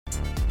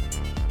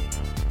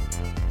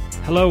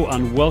Hello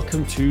and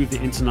welcome to the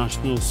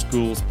International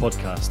Schools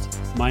Podcast.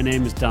 My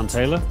name is Dan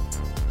Taylor.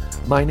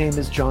 My name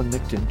is John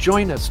Micton.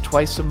 Join us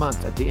twice a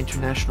month at the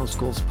International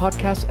Schools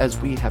Podcast as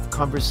we have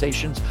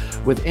conversations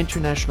with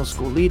international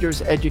school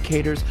leaders,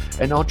 educators,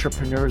 and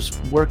entrepreneurs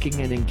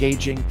working and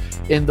engaging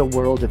in the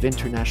world of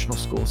international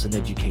schools and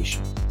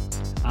education.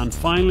 And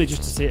finally,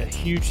 just to say a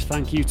huge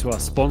thank you to our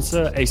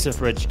sponsor, ASA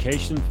for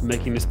Education, for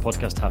making this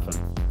podcast happen.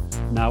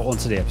 Now on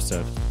to the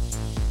episode.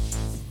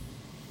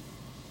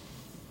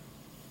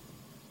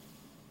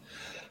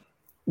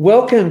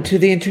 Welcome to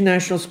the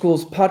International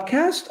Schools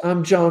Podcast.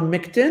 I'm John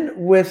Micton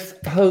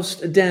with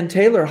host Dan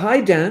Taylor. Hi,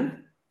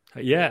 Dan.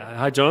 Yeah.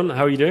 Hi, John.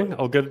 How are you doing?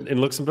 All good in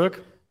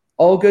Luxembourg?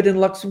 All good in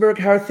Luxembourg.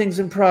 How are things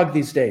in Prague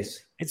these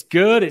days? It's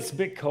good. It's a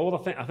bit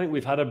cold. I think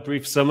we've had a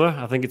brief summer.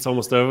 I think it's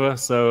almost over.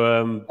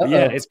 So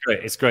yeah, it's great.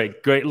 It's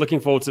great. Great.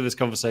 Looking forward to this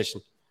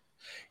conversation.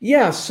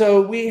 Yeah.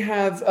 So we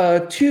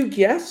have two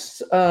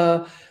guests.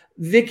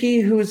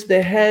 Viki, who's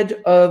the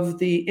head of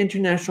the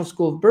International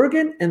School of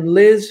Bergen, and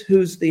Liz,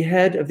 who's the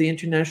head of the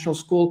International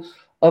School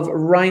of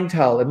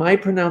Rheintal. Am I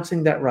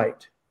pronouncing that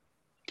right?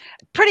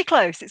 Pretty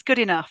close. It's good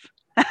enough.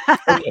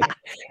 Okay.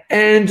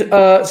 And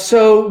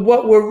so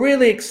what we're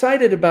really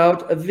excited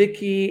about,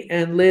 Viki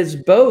and Liz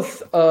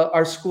both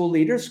are school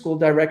leaders, school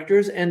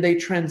directors, and they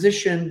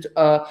transitioned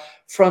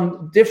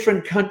from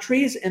different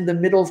countries in the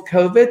middle of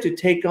COVID to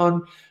take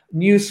on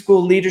new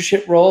school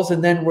leadership roles,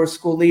 and then we're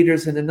school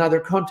leaders in another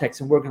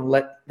context, and we're going to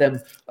let them,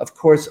 of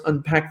course,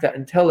 unpack that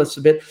and tell us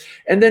a bit.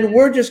 And then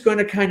we're just going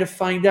to kind of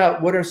find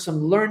out what are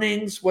some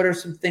learnings, what are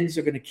some things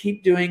they're going to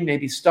keep doing,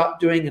 maybe stop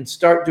doing and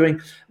start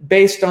doing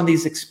based on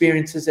these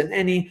experiences, and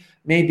any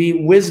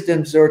maybe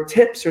wisdoms or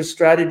tips or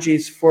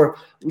strategies for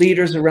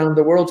leaders around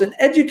the world and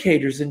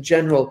educators in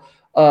general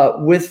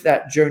with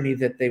that journey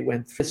that they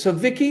went through. So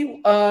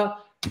Viki,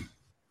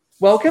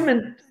 welcome,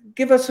 and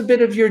give us a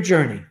bit of your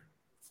journey.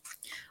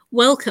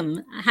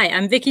 Welcome. Hi,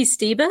 I'm Viki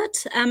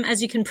Stiebert. As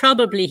you can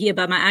probably hear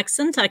by my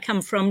accent, I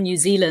come from New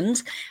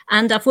Zealand,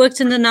 and I've worked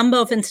in a number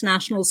of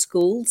international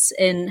schools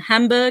in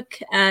Hamburg,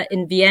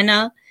 in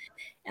Vienna.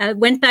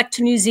 Went back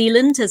to New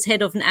Zealand as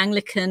head of an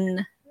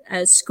Anglican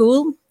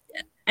school,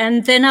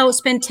 and then I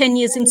spent 10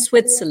 years in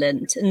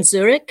Switzerland, in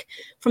Zurich.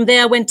 From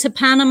there, I went to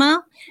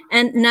Panama,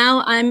 and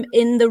now I'm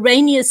in the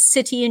rainiest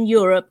city in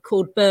Europe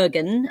called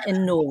Bergen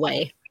in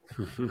Norway.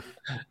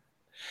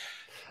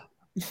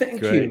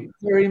 Thank you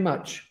very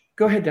much.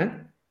 Go ahead,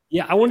 Dan.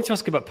 Yeah, I wanted to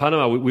ask about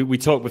Panama. We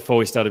talked before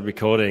we started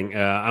recording.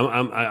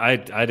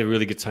 I had a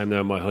really good time there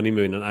on my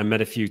honeymoon, and I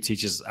met a few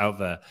teachers out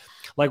there.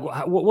 Like,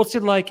 what's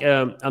it like?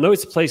 I know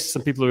it's a place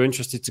some people are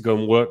interested to go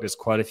and work. There's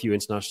quite a few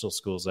international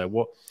schools there.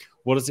 What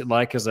is it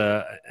like as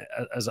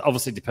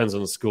obviously it depends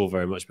on the school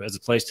very much, but as a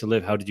place to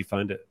live, how did you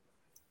find it?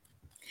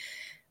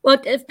 Well,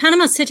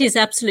 Panama City is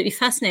absolutely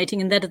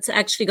fascinating in that it's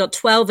actually got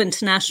 12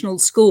 international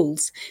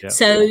schools. Yeah.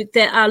 So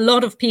there are a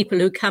lot of people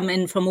who come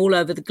in from all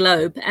over the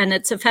globe, and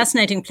it's a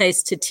fascinating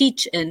place to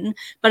teach in,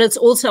 but it's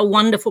also a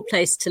wonderful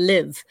place to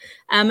live.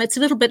 It's a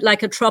little bit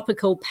like a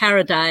tropical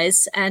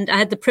paradise, and I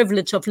had the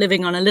privilege of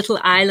living on a little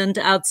island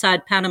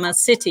outside Panama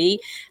City,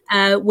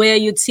 where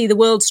you'd see the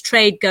world's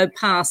trade go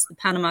past the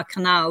Panama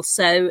Canal.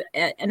 So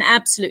an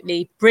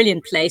absolutely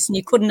brilliant place, and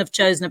you couldn't have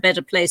chosen a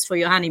better place for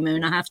your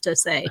honeymoon, I have to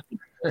say.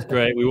 That's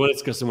great. We wanted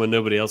to go somewhere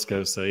nobody else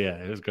goes. So yeah,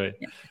 it was great.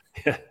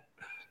 Yeah.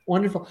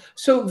 Wonderful.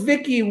 So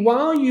Viki,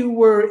 while you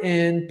were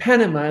in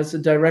Panama as the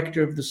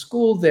director of the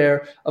school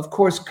there, of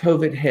course,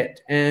 COVID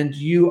hit. And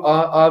you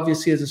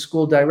obviously, as a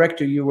school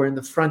director, you were in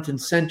the front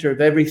and center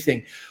of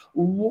everything.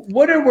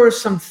 What were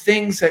some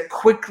things that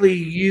quickly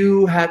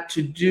you had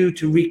to do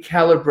to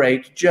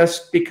recalibrate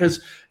just because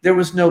there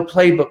was no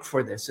playbook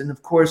for this? And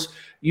of course,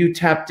 you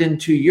tapped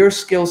into your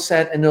skill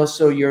set and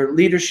also your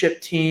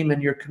leadership team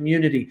and your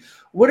community.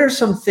 What are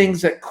some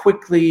things that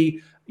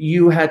quickly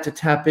you had to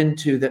tap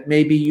into that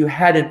maybe you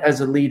hadn't as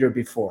a leader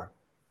before?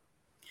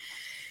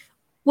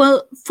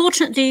 Well,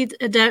 fortunately,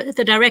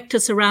 the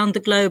directors around the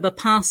globe are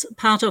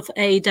part of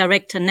a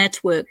director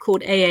network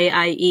called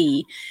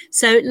AAIE.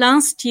 So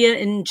last year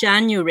in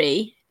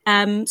January,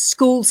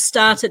 schools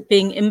started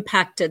being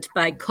impacted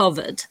by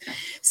COVID.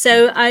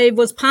 So I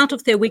was part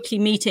of their weekly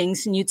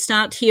meetings, and you'd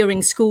start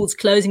hearing schools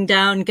closing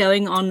down,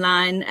 going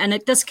online, and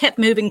it just kept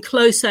moving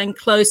closer and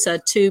closer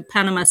to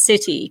Panama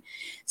City.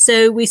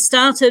 So we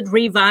started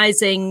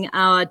revising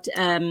our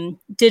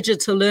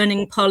digital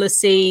learning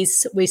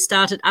policies. We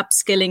started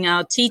upskilling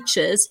our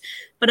teachers,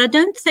 but I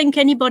don't think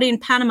anybody in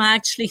Panama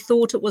actually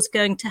thought it was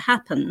going to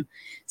happen.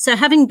 So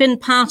having been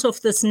part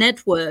of this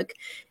network,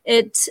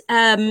 it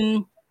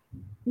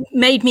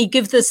made me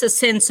give this a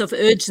sense of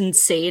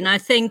urgency. And I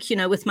think,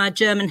 with my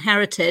German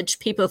heritage,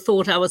 people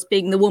thought I was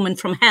being the woman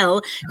from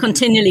hell,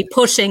 continually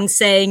pushing,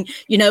 saying,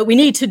 we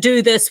need to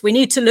do this, we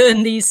need to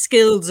learn these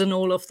skills and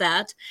all of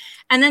that.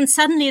 And then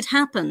suddenly it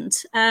happened.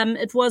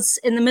 It was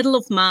in the middle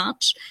of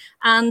March,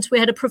 and we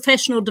had a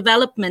professional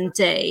development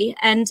day.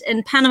 And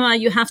in Panama,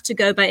 you have to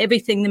go by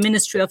everything the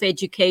Ministry of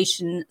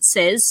Education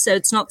says. So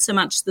it's not so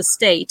much the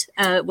state,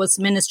 it was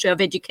the Ministry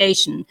of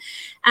Education.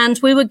 And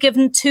we were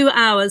given 2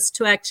 hours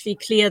to actually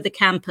clear the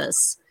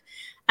campus.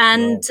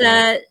 And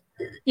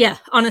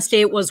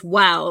honestly, it was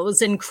wow. It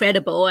was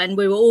incredible. And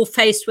we were all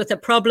faced with a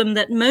problem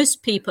that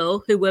most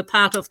people who were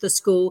part of the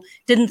school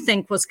didn't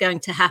think was going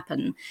to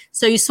happen.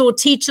 So you saw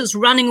teachers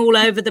running all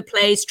over the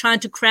place,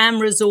 trying to cram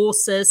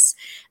resources.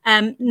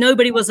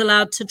 Nobody was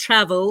allowed to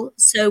travel.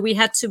 So we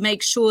had to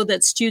make sure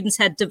that students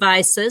had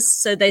devices.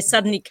 So they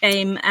suddenly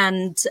came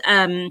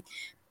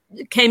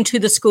to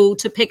the school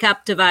to pick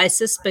up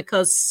devices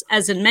because,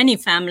 as in many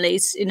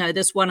families,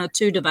 there's one or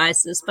two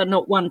devices, but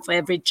not one for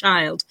every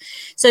child.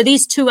 So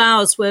these 2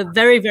 hours were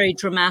very, very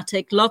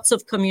dramatic, lots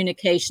of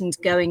communications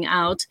going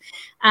out.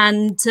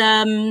 And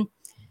and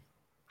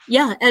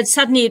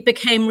suddenly it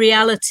became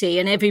reality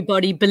and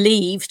everybody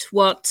believed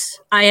what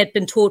I had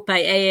been taught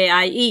by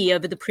AAIE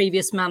over the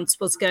previous months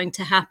was going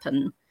to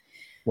happen.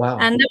 Wow.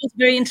 And that was a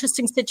very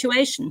interesting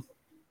situation.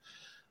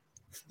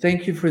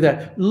 Thank you for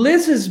that.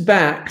 Liz is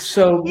back.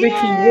 So,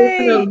 Viki, we're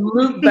going to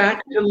loop back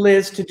to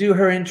Liz to do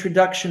her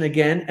introduction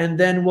again, and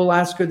then we'll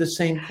ask her the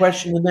same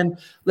question. And then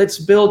let's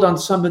build on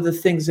some of the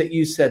things that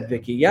you said,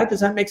 Viki. Yeah, does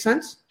that make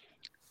sense?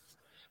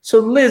 So,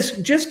 Liz,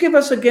 just give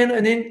us again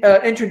an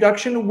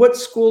introduction. What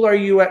school are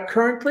you at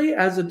currently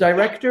as a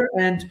director,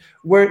 and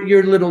where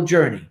your little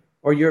journey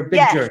or your big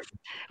journey?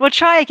 We'll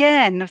try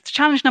again.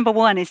 Challenge number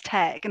 1 is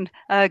tech and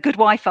good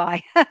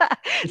Wi-Fi.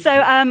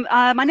 So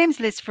my name is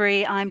Liz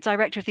Free. I'm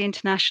director of the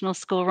international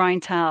school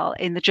Rheintal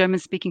in the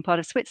German-speaking part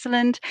of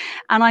Switzerland.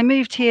 And I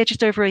moved here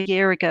just over a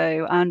year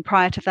ago. And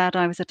prior to that,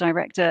 I was a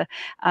director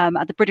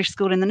at the British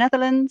School in the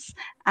Netherlands.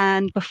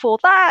 And before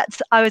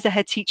that, I was a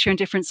head teacher in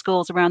different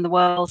schools around the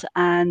world.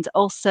 And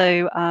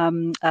also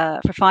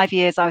for 5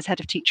 years, I was head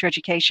of teacher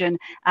education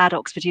at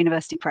Oxford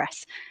University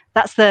Press.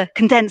 That's the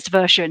condensed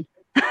version.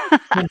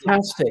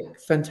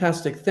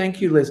 Fantastic.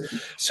 Thank you,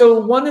 Liz. So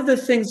one of the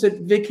things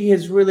that Viki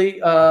has really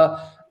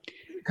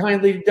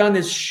kindly done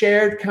is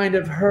shared kind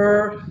of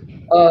her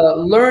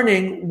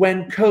learning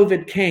when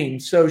COVID came.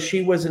 So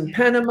she was in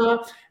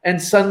Panama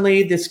and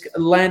suddenly this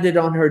landed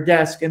on her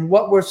desk. And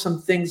what were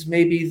some things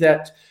maybe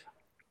that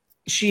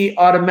she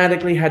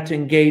automatically had to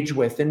engage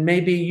with? And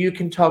maybe you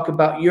can talk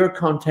about your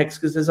context,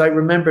 because as I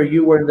remember,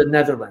 you were in the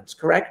Netherlands,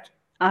 correct?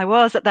 I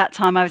was at that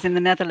time. I was in the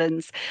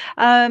Netherlands.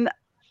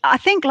 I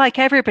think, like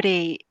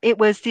everybody, it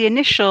was the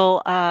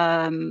initial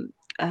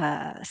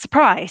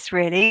surprise,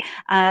 really,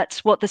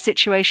 at what the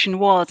situation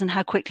was and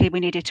how quickly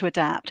we needed to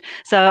adapt.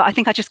 So I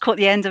think I just caught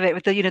the end of it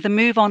with the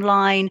move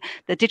online,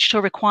 the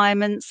digital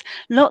requirements,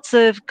 lots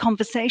of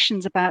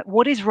conversations about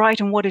what is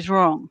right and what is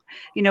wrong.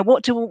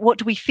 What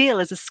do we feel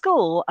as a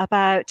school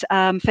about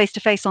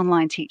face-to-face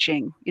online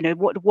teaching?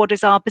 What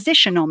is our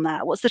position on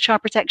that? What's the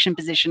child protection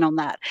position on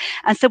that?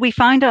 And so we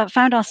found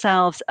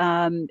ourselves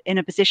in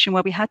a position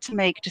where we had to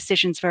make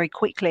decisions very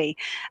quickly,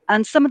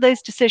 and some of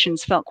those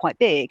decisions felt quite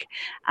big.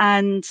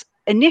 And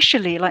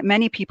initially, like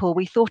many people,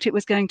 we thought it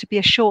was going to be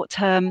a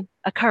short-term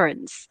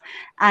occurrence.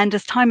 And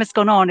as time has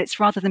gone on, it's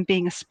rather than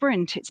being a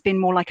sprint, it's been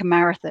more like a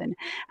marathon.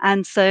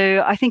 And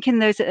so I think in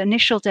those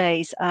initial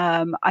days,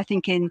 when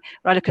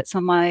I look at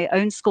some of my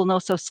own school and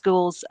also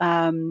schools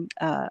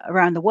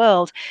around the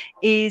world,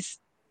 is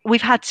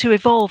we've had to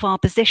evolve our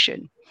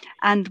position.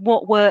 And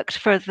what worked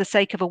for the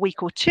sake of a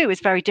week or two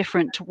is very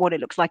different to what it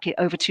looks like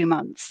over 2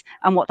 months,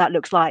 and what that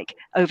looks like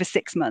over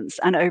 6 months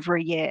and over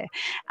a year.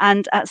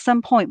 And at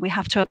some point, we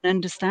have to have an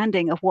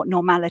understanding of what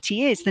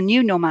normality is, the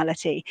new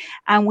normality.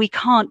 And we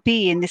can't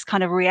be in this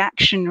kind of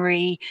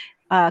reactionary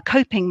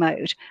coping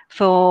mode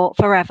for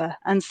forever.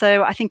 And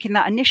so I think in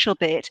that initial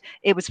bit,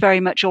 it was very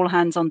much all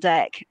hands on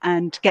deck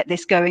and get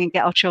this going and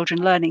get our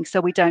children learning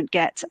so we don't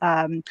get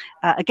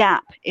a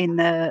gap in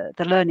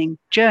the learning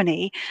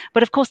journey.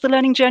 But of course, the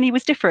learning journey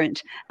was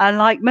different. And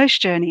like most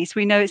journeys,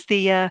 we know it's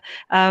the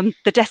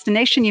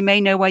destination. You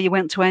may know where you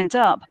want to end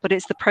up, but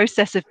it's the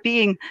process of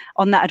being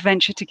on that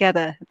adventure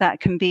together that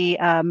can be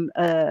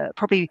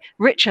probably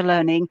richer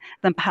learning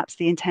than perhaps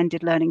the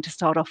intended learning to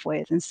start off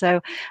with. And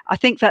so I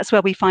think that's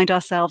where we find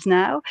ourselves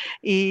now,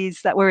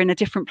 is that we're in a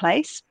different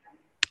place.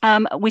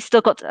 We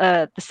still got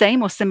the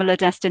same or similar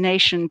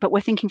destination, but we're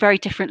thinking very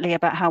differently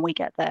about how we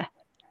get there.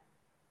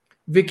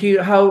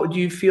 Viki, how do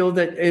you feel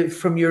that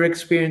from your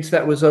experience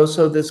that was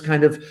also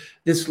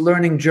this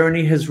learning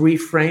journey has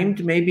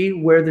reframed maybe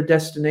where the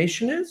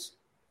destination is?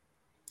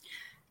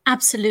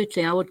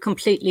 Absolutely. I would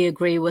completely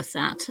agree with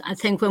that. I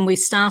think when we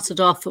started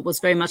off, it was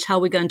very much how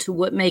we're going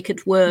to make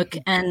it work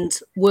and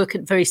work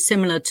it very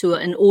similar to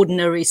an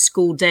ordinary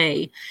school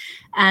day.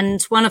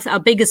 And one of our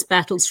biggest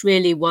battles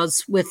really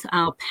was with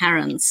our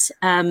parents.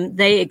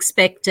 They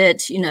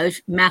expected,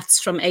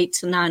 maths from 8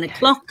 to 9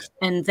 o'clock.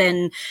 And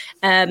then,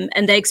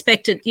 and they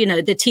expected,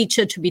 the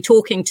teacher to be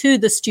talking to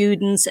the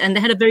students. And they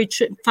had a very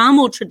far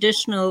more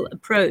traditional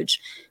approach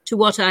to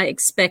what I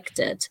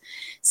expected.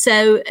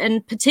 So,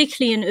 and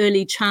particularly in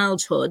early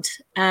childhood,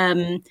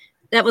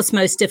 that was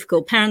most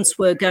difficult. Parents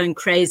were going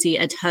crazy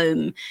at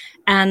home,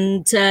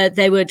 and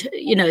they would,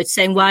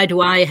 saying, why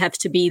do I have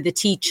to be the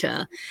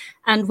teacher?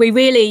 And we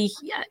really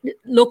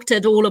looked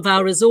at all of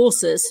our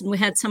resources, and we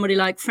had somebody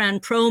like Fran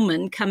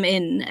Prohlman come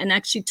in and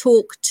actually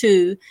talk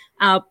to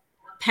our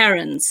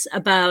parents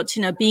about,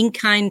 being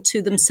kind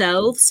to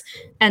themselves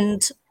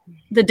and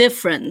the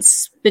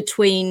difference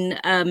between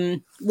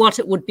what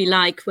it would be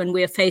like when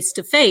we're face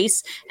to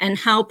face and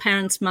how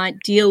parents might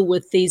deal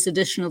with these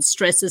additional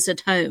stresses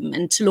at home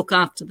and to look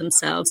after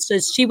themselves. So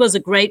she was a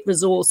great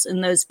resource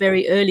in those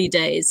very early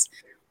days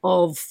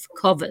of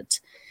COVID.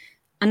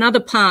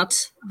 Another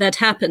part that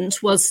happened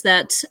was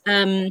that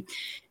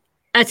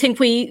I think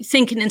we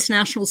think in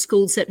international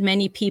schools that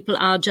many people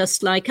are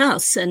just like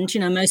us and,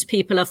 most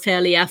people are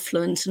fairly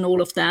affluent and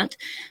all of that.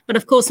 But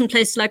of course, in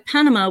places like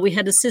Panama, we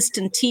had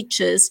assistant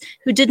teachers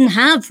who didn't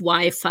have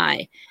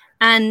Wi-Fi.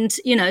 And,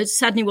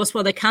 suddenly was,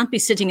 well, they can't be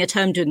sitting at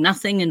home doing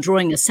nothing and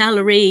drawing a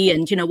salary.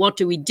 And, what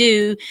do we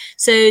do?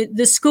 So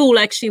the school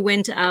actually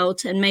went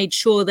out and made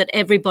sure that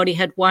everybody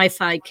had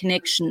Wi-Fi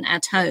connection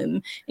at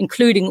home,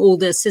 including all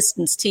the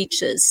assistants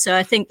teachers. So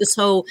I think this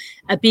whole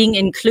being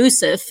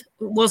inclusive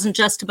wasn't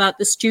just about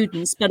the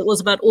students, but it was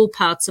about all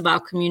parts of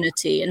our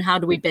community. And how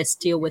do we best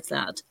deal with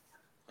that?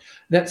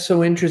 That's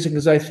so interesting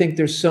because I think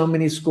there's so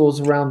many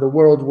schools around the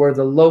world where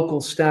the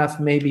local staff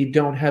maybe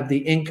don't have the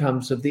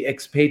incomes of the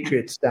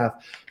expatriate staff.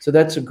 So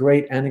that's a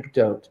great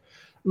anecdote.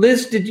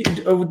 Liz,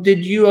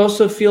 did you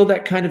also feel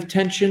that kind of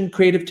tension,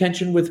 creative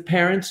tension with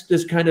parents?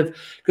 This kind of,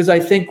 because I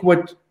think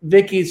what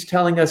Viki's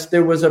telling us,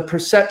 there was a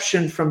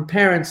perception from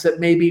parents that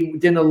maybe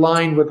didn't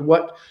align with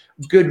what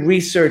good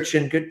research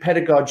and good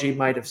pedagogy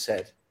might have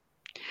said.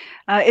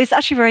 It's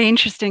actually very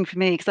interesting for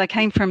me because I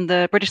came from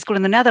the British school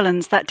in the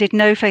Netherlands that did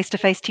no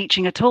face-to-face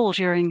teaching at all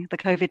during the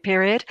COVID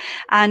period,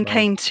 and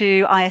came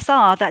to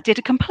ISR that did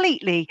a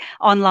completely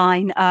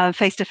online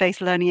face-to-face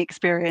learning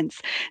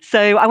experience.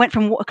 So I went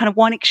from kind of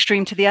one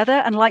extreme to the other,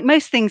 and like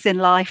most things in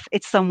life,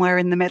 it's somewhere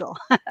in the middle.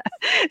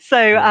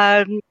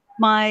 So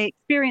my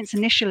experience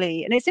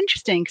initially, and it's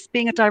interesting because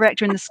being a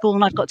director in the school,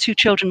 and I've got 2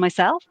 children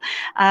myself,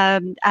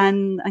 and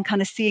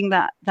kind of seeing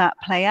that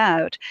play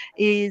out,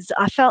 is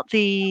I felt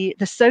the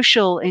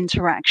social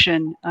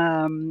interaction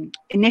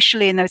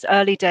initially in those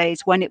early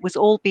days when it was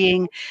all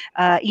being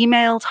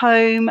emailed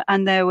home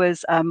and there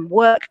was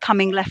work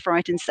coming left,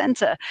 right, and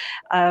centre,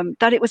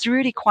 that it was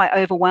really quite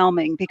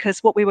overwhelming because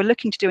what we were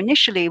looking to do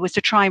initially was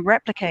to try and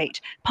replicate,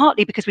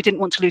 partly because we didn't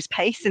want to lose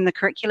pace in the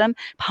curriculum,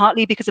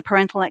 partly because of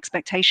parental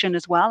expectation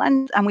as well.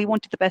 And we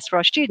wanted the best for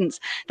our students.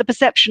 The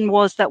perception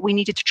was that we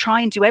needed to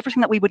try and do everything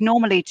that we would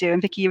normally do.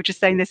 And Viki, you were just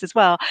saying this as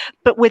well.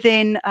 But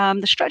within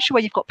the structure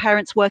where you've got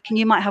parents working,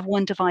 you might have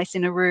one device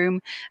in a room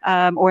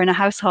or in a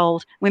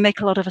household. We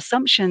make a lot of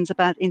assumptions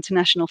about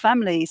international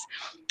families.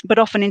 But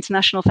often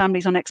international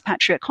families on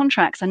expatriate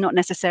contracts are not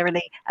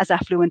necessarily as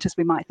affluent as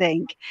we might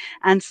think.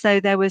 And so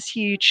there was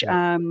huge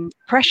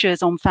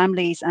pressures on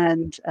families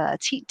and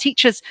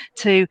teachers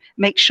to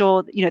make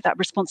sure, that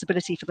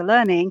responsibility for the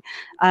learning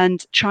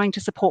and trying to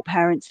support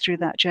parents through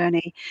that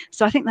journey.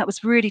 So I think that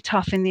was really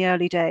tough in the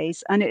early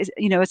days. And, it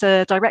is, as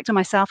a director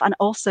myself and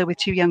also with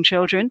 2 young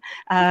children,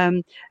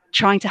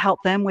 trying to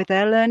help them with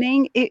their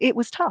learning, it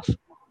was tough.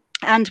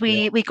 And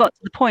we got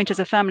to the point as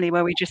a family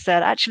where we just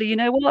said, actually, you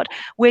know what,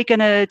 we're going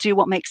to do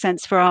what makes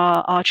sense for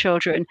our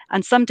children.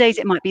 And some days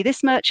it might be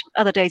this much,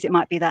 other days it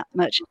might be that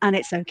much. And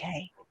it's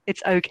okay.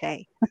 It's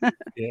okay.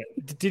 Yeah.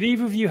 Did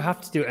either of you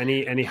have to do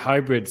any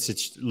hybrid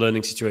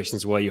learning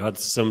situations where you had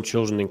some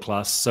children in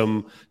class,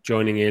 some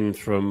joining in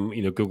from,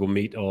 Google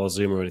Meet or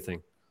Zoom or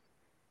anything?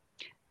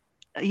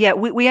 Yeah,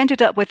 we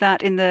ended up with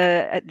that in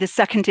the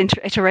second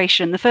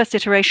iteration. The first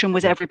iteration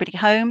was everybody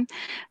home.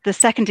 The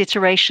second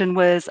iteration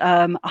was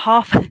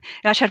half. I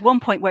actually had one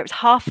point where it was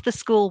half the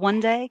school one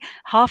day,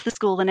 half the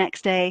school the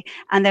next day,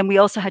 and then we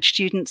also had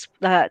students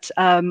that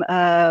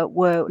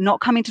were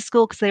not coming to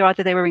school because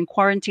they were in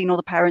quarantine or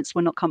the parents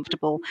were not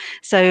comfortable.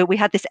 So we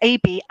had this A,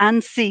 B,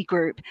 and C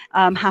group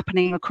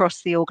happening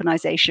across the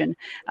organisation.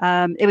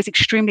 It was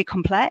extremely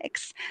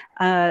complex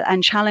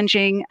and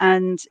challenging,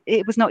 and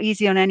it was not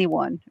easy on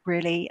anyone,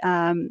 really.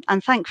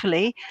 And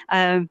thankfully,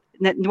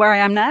 where I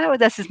am now,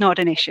 this is not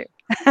an issue.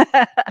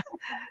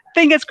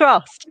 Fingers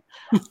crossed.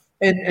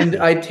 And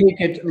I take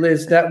it,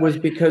 Liz, that was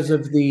because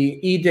of the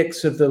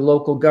edicts of the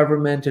local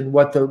government and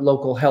what the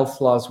local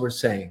health laws were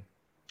saying.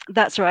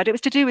 That's right. It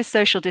was to do with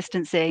social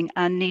distancing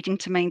and needing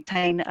to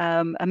maintain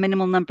a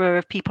minimal number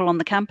of people on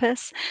the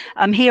campus.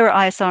 Here at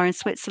ISR in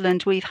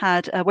Switzerland, we're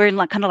in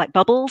kind of like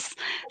bubbles.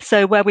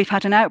 So where we've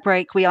had an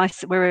outbreak, we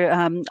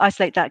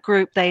isolate that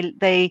group.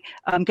 They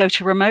go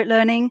to remote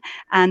learning,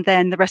 and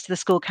then the rest of the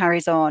school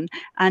carries on.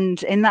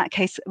 And in that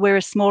case, we're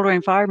a smaller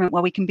environment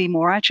where we can be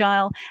more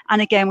agile.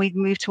 And again, we've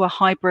moved to a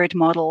hybrid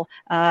model,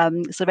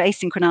 sort of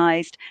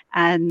asynchronized,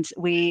 and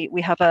we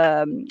have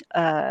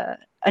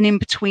an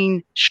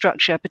in-between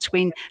structure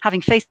between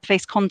having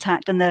face-to-face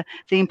contact and the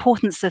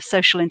importance of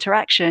social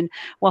interaction,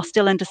 while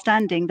still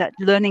understanding that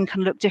learning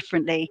can look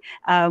differently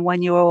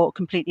when you're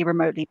completely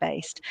remotely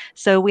based.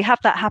 So we have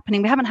that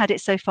happening. We haven't had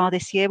it so far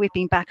this year. We've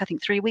been back, I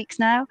think, 3 weeks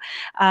now,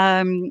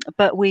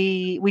 but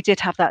we did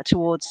have that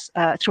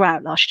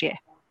throughout last year.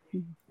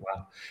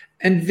 Wow.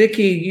 And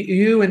Viki,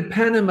 you in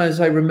Panama,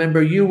 as I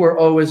remember, you were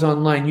always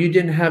online. You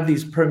didn't have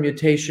these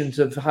permutations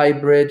of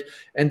hybrid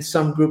and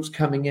some groups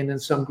coming in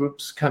and some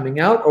groups coming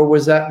out, or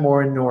was that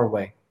more in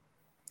Norway?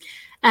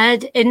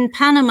 And in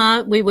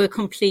Panama, we were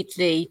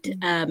completely,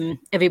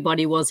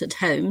 everybody was at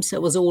home, so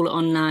it was all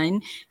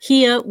online.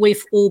 Here,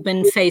 we've all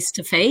been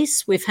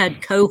face-to-face. We've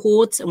had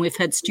cohorts and we've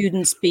had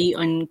students be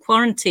on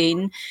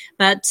quarantine,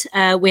 but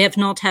we have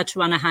not had to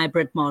run a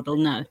hybrid model,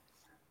 no.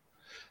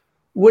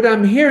 What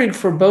I'm hearing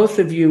for both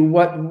of you,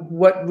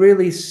 what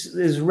really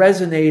is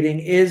resonating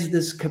is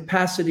this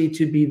capacity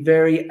to be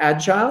very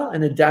agile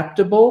and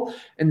adaptable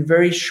in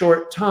very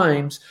short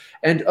times.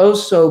 And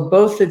also,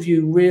 both of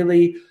you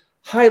really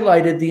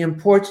highlighted the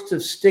importance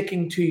of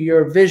sticking to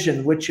your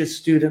vision, which is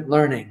student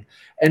learning,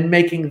 and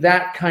making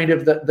that kind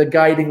of the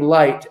guiding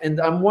light.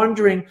 And I'm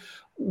wondering,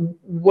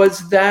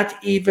 was that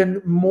even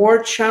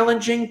more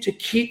challenging to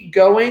keep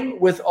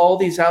going with all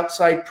these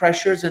outside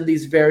pressures and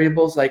these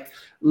variables? Like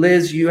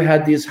Liz, you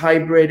had these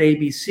hybrid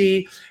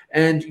ABC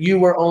and you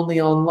were only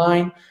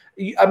online.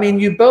 I mean,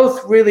 you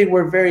both really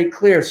were very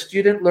clear.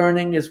 Student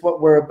learning is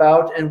what we're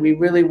about, and we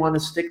really want to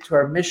stick to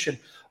our mission.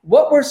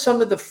 What were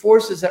some of the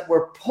forces that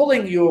were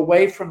pulling you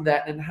away from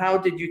that, and how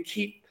did you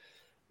keep,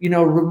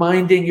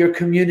 reminding your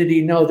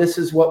community, no, this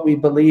is what we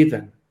believe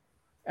in?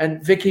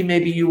 And Viki,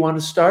 maybe you want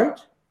to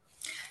start?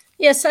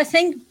 Yes, I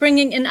think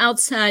bringing in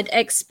outside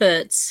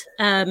experts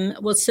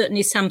was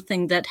certainly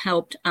something that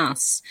helped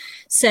us.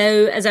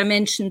 So, as I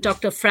mentioned,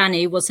 Dr.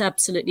 Franny was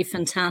absolutely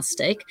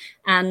fantastic,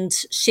 and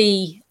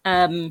she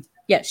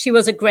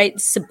was a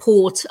great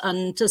support.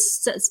 And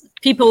just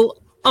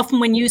people, often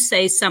when you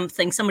say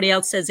something, somebody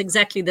else says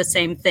exactly the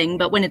same thing,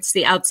 but when it's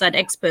the outside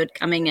expert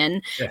coming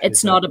in,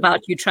 it's not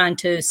about you trying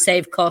to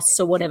save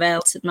costs or whatever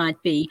else it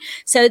might be.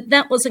 So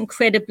that was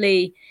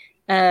incredibly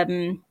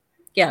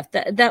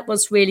that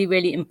was really,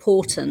 really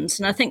important.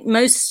 And I think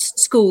most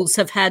schools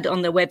have had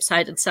on their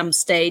website at some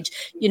stage,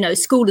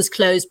 school is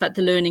closed, but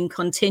the learning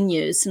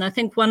continues. And I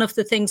think one of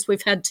the things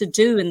we've had to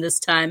do in this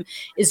time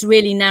is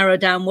really narrow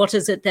down what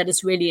is it that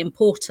is really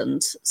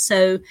important.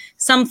 So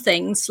some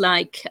things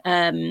like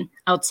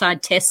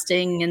outside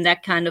testing and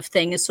that kind of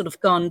thing is sort of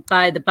gone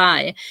by the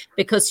by,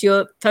 because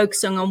you're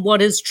focusing on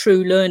what is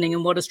true learning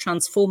and what is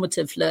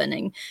transformative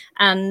learning.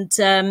 And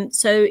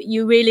so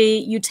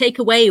you take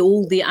away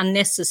all the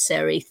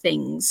unnecessary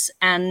things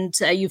and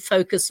you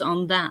focus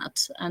on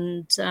that.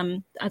 And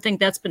I think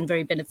that's been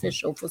very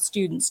beneficial for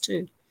students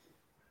too.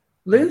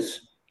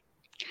 Liz?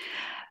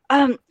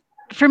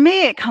 For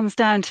me, it comes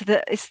down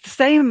to it's the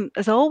same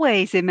as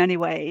always in many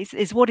ways,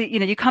 is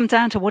you come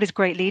down to what is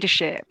great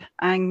leadership.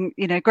 And,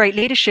 great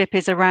leadership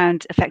is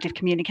around effective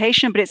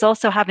communication, but it's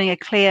also having a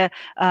clear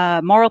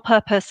moral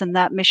purpose and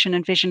that mission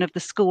and vision of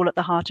the school at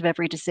the heart of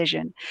every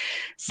decision.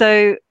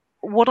 So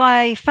what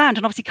I found,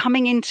 and obviously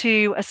coming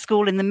into a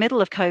school in the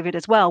middle of COVID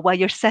as well, where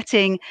you're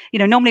setting,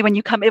 normally when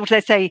you come,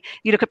 let's say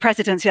you look at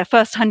presidents,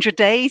 first 100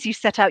 days, you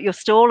set out your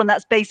stall, and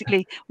that's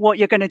basically what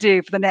you're going to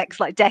do for the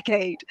next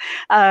decade.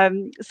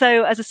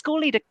 So as a school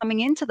leader coming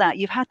into that,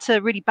 you've had to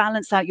really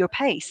balance out your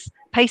pace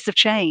of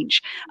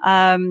change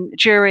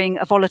during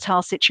a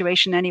volatile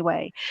situation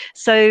anyway.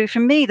 So for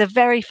me, the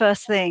very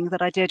first thing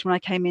that I did when I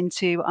came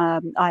into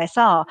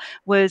ISR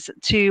was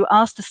to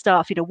ask the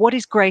staff, what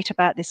is great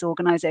about this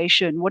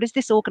organization? What is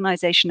this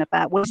organization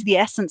about? What is the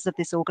essence of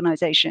this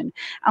organization?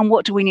 And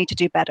what do we need to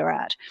do better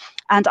at?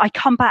 And I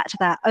come back to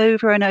that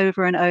over and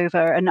over and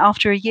over. And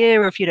after a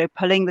year of,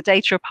 pulling the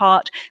data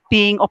apart,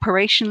 being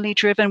operationally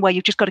driven, where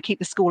you've just got to keep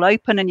the school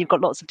open and you've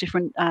got lots of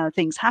different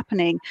things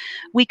happening,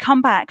 we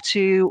come back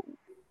to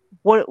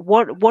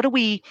what are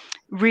we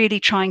really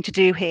trying to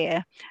do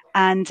here?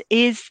 And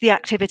is the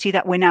activity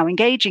that we're now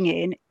engaging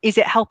in, is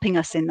it helping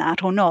us in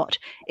that or not?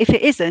 If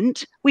it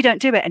isn't, we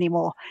don't do it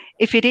anymore.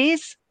 If it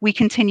is, we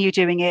continue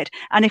doing it.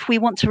 And if we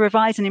want to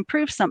revise and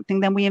improve something,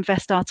 then we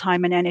invest our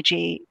time and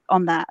energy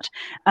on that.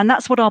 And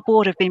that's what our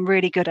board have been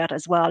really good at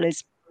as well,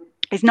 is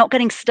not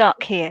getting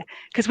stuck here,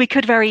 because we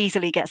could very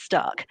easily get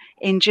stuck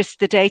in just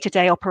the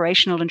day-to-day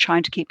operational and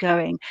trying to keep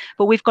going.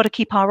 But we've got to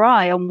keep our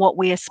eye on what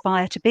we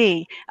aspire to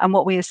be and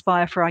what we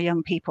aspire for our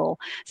young people.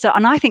 So,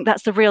 and I think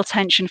that's the real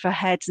tension for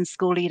heads and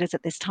school leaders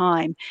at this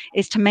time,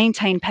 is to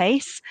maintain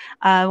pace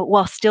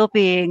while still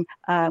being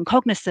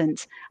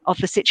cognizant of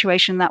the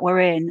situation that we're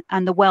in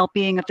and the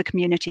well-being of the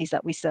communities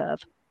that we serve.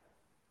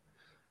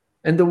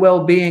 And the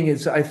well-being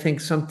is, I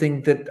think,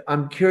 something that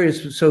I'm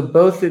curious. So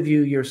both of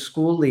you, you're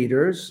school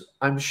leaders.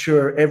 I'm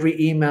sure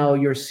every email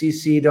you're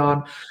CC'd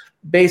on,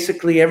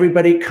 basically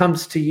everybody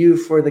comes to you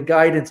for the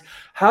guidance.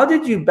 How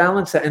did you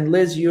balance that? And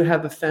Liz, you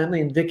have a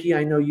family, and Viki,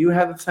 I know you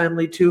have a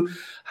family too.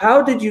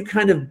 How did you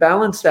kind of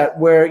balance that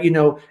where,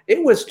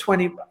 it was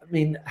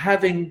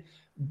having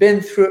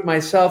been through it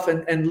myself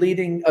and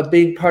leading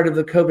being part of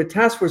the COVID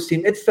task force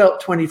team, it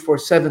felt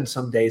 24/7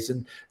 some days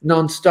and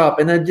nonstop.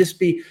 And then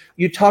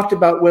you talked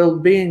about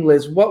well-being,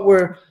 Liz.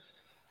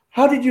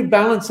 How did you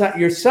balance that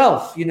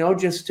yourself,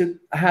 just to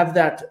have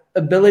that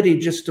ability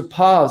just to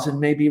pause and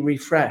maybe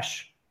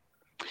refresh?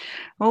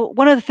 Well,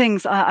 one of the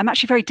things, I'm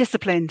actually very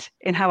disciplined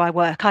in how I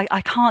work.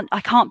 I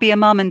can't be a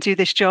mum and do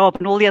this job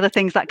and all the other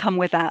things that come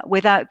with that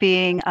without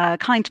being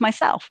kind to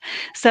myself.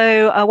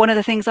 So one of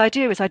the things I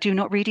do is I do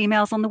not read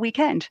emails on the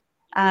weekend.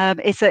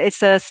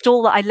 It's a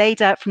stall that I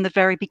laid out from the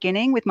very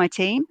beginning with my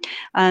team,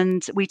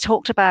 and we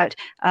talked about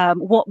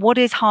what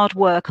is hard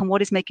work and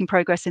what is making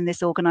progress in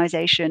this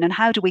organisation, and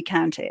how do we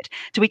count it?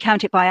 Do we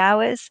count it by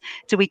hours?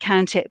 Do we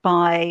count it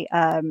by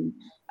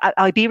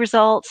IB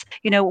results?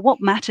 What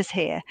matters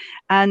here?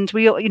 And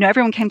we,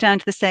 everyone came down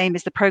to the same,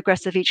 is the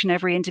progress of each and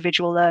every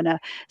individual learner.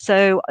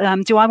 So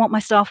do I want my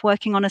staff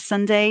working on a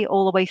Sunday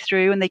all the way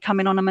through and they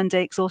come in on a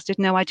Monday exhausted?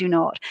 No, I do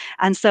not.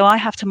 And so I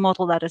have to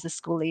model that as a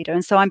school leader.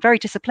 And so I'm very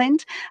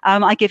disciplined.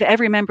 I give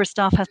every member of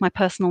staff has my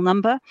personal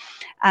number.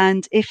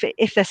 And if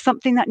there's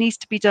something that needs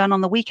to be done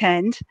on the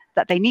weekend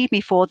that they need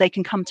me for, they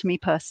can come to me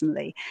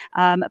personally.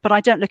 But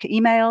I don't look at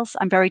emails.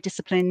 I'm very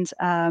disciplined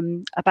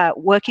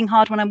about working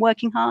hard when I'm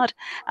working hard.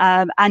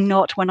 And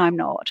not when I'm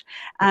not.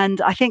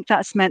 And I think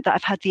that's meant that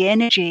I've had the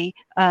energy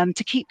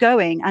to keep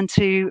going and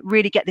to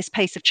really get this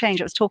pace of change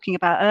I was talking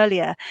about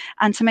earlier,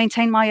 and to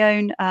maintain my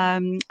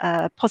own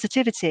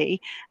positivity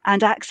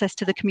and access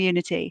to the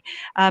community.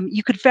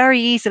 You could very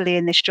easily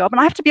in this job, and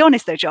I have to be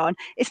honest though, John,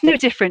 it's no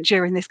different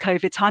during this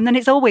COVID time than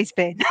it's always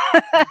been.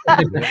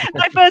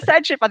 My first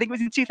headship, I think, was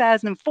in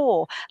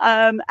 2004.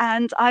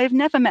 And I've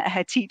never met a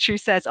head teacher who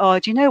says, oh,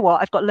 do you know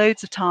what? I've got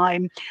loads of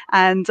time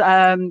and,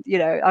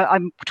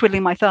 I'm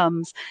twiddling my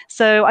thumbs.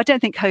 So I don't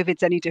think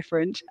COVID's any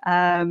different.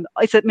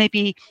 Is that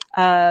maybe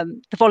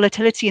the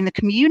volatility in the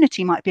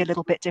community might be a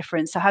little bit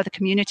different, so how the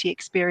community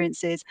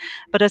experiences,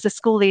 but as a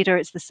school leader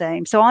it's the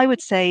same. So I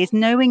would say is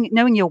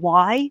knowing your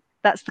why.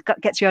 That's the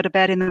gets you out of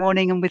bed in the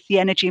morning and with the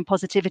energy and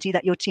positivity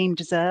that your team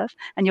deserve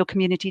and your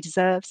community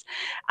deserves.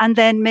 And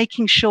then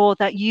making sure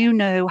that you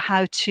know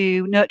how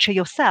to nurture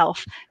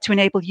yourself to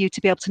enable you to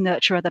be able to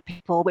nurture other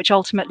people, which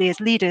ultimately as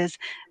leaders,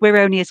 we're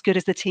only as good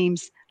as the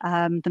teams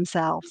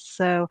themselves.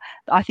 So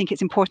I think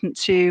it's important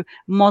to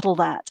model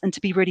that and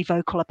to be really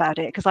vocal about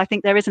it, because I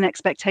think there is an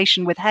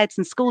expectation with heads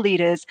and school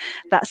leaders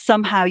that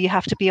somehow you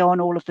have to be on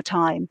all of the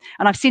time.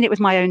 And I've seen it with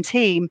my own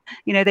team.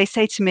 They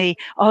say to me,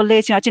 oh,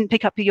 Liz, I didn't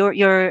pick up your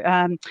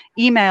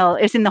email.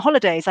 It was in the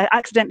holidays. I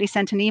accidentally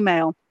sent an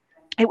email.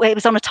 It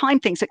was on a time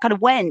thing, so it kind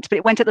of went, but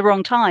it went at the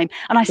wrong time.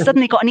 And I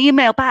suddenly got an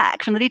email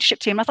back from the leadership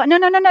team. I was like,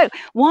 no.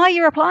 Why are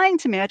you replying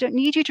to me? I don't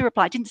need you to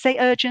reply. Didn't say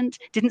urgent.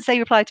 Didn't say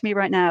reply to me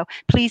right now.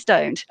 Please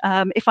don't.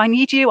 If I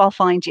need you, I'll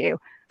find you.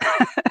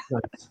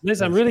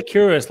 Liz, I'm really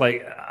curious.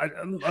 Like,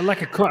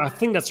 I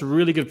think that's a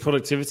really good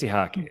productivity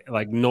hack.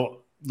 Like, not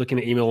looking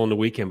at email on the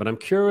weekend, but I'm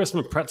curious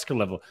on a practical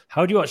level,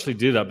 how do you actually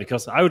do that?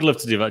 Because I would love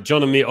to do that.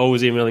 John and me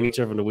always emailing each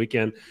other on the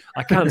weekend.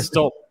 I can't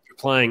stop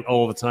replying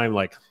all the time.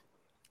 Like,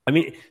 I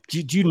mean,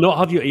 do you not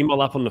have your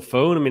email app on the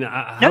phone? I mean,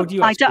 how do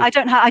you? I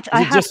don't have.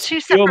 I have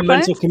two separate phones. Your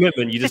mental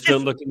commitment. You just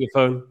don't look at your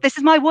phone. This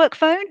is my work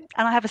phone,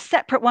 and I have a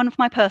separate one for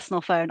my personal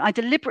phone. I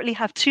deliberately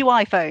have two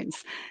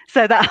iPhones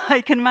so that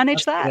I can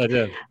manage that.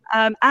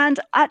 And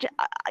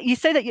you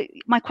say that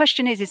my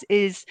question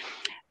is.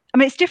 I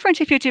mean, it's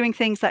different if you're doing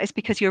things that is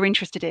because you're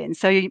interested in.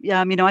 So,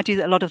 I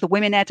do a lot of the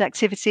women ed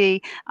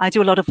activity. I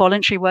do a lot of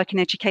voluntary work in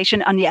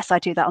education. And yes, I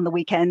do that on the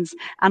weekends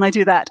and I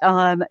do that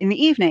in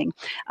the evening.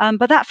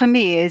 But that for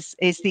me is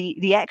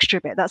the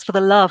extra bit. That's for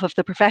the love of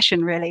the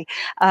profession, really.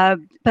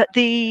 But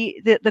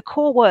the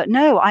core work,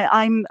 no,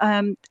 I'm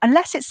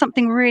unless it's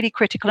something really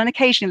critical. And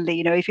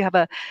occasionally, if you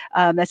have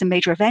there's a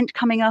major event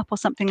coming up or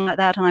something like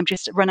that, and I'm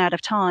just run out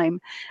of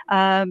time.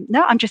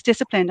 No, I'm just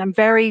disciplined. I'm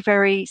very,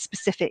 very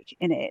specific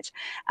in it.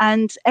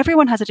 And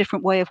everyone has a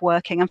different way of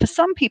working. And for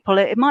some people,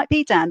 it might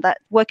be, Dan, that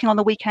working on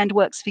the weekend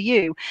works for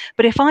you.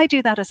 But if I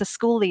do that as a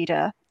school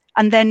leader,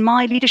 and then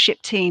my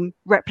leadership team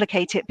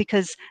replicate it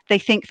because they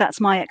think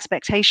that's my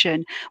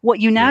expectation,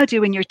 what you now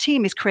do in your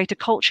team is create a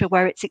culture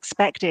where it's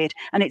expected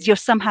and you're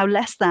somehow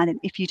less than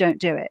if you don't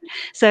do it.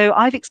 So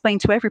I've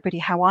explained to everybody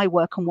how I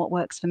work and what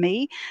works for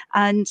me,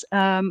 and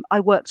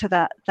I work to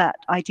that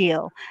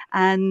ideal.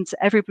 And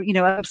everybody,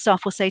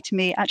 staff will say to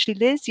me, actually,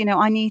 Liz,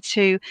 I need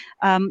to,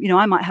 I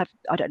might have,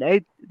 I don't know,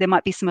 there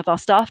might be some of our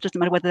staff, doesn't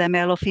matter whether they're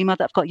male or female,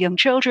 that have got young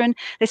children.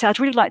 They say, I'd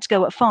really like to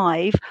go at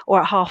 5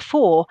 or at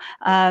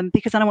 4:30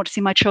 because then I want to see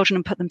my children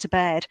and put them to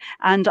bed.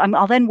 And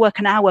I'll then work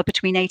an hour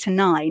between 8 and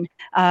 9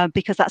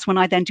 because that's when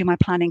I then do my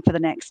planning for the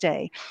next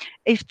day.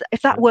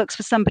 If that works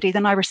for somebody,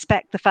 then I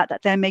respect the fact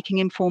that they're making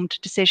informed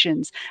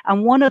decisions.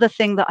 And one other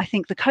thing that I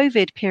think the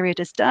COVID period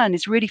has done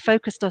is really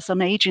focused us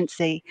on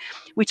agency.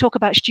 We talk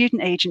about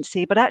student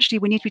agency, but actually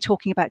we need to be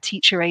talking about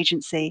teacher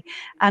agency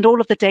and all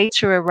of the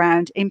data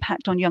around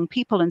impact on young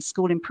people and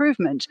school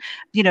improvement.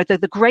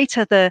 The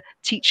greater the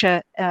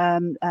teacher,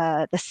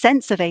 the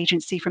sense of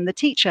agency from the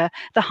teacher,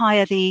 the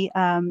higher the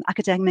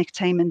academic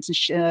attainment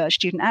and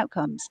student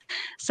outcomes.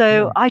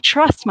 So I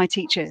trust my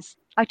teachers.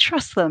 I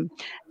trust them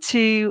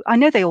I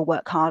know they all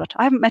work hard.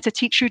 I haven't met a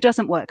teacher who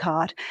doesn't work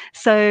hard.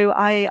 So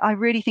I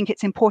really think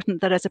it's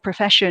important that as a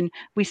profession,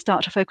 we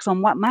start to focus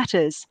on what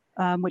matters,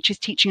 which is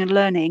teaching and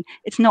learning.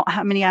 It's not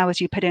how many hours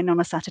you put in on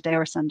a Saturday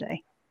or a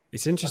Sunday.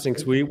 It's interesting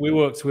because we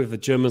worked with the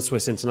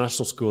German-Swiss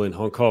International School in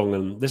Hong Kong,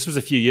 and this was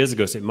a few years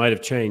ago, so it might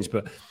have changed.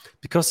 But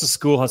because the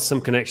school has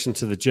some connection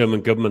to the German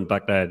government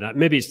back then,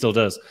 maybe it still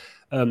does,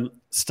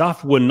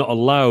 staff were not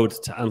allowed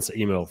to answer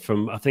email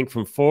from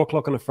 4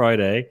 o'clock on a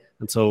Friday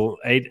until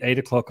 8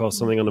 o'clock or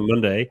something on a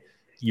Monday.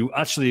 You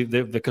actually,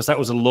 because that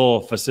was a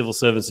law for civil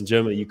servants in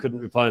Germany, you couldn't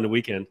reply on the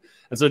weekend.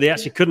 And so they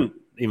actually couldn't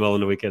email on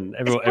the weekend.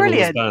 Everyone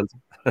was banned.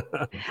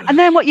 And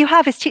then what you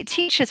have is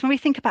teachers. When we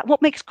think about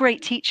what makes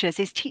great teachers,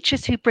 is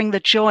teachers who bring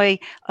the joy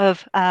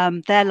of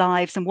their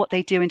lives and what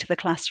they do into the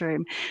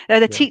classroom.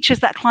 They're the teachers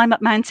that climb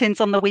up mountains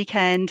on the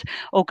weekend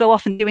or go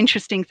off and do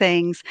interesting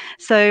things.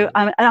 So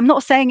I'm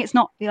not saying it's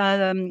not.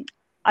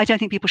 I don't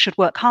think people should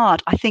work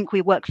hard. I think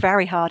we work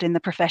very hard in the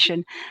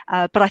profession,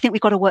 but I think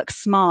we've got to work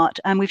smart,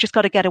 and we've just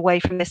got to get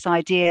away from this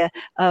idea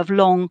of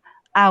long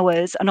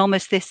hours and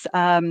almost this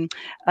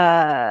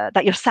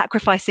that you're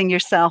sacrificing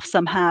yourself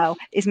somehow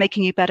is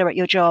making you better at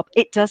your job.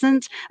 It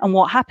doesn't. And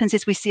what happens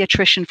is we see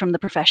attrition from the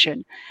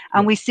profession,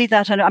 and we see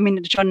that. And I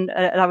mean, John,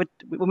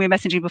 when we were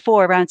messaging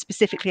before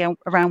specifically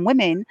around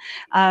women,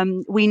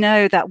 we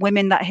know that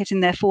women that hit in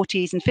their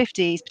 40s and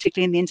 50s,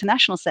 particularly in the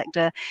international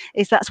sector,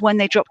 that's when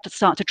they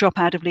start to drop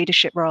out of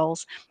leadership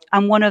roles.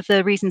 And one of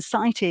the reasons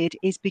cited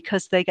is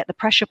because they get the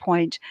pressure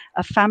point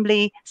of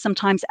family,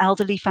 sometimes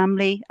elderly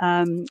family,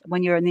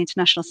 when you're in the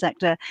international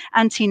sector,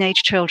 and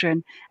teenage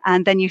children.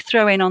 And then you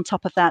throw in on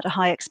top of that a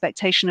high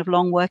expectation of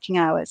long working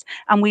hours,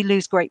 and we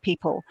lose great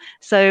people.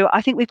 So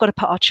I think we've got to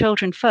put our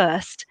children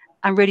first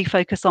and really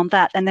focus on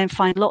that, and then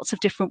find lots of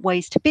different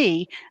ways to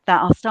be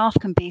that our staff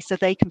can be so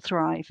they can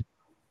thrive.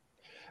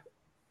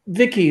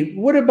 Viki,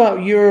 what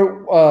about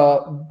your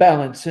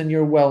balance and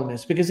your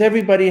wellness? Because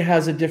everybody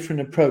has a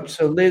different approach.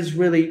 So Liz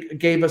really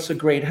gave us a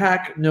great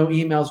hack, no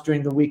emails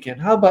during the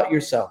weekend. How about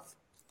yourself?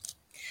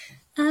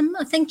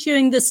 I think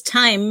during this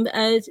time,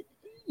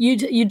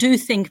 you do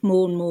think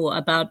more and more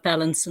about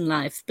balance in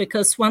life,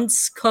 because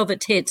once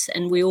COVID hit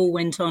and we all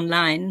went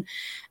online,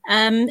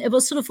 it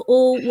was sort of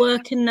all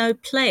work and no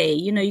play.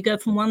 You know, you go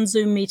from one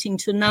Zoom meeting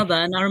to another.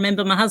 And I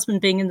remember my husband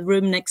being in the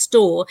room next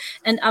door,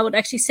 and I would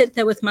actually sit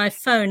there with my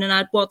phone and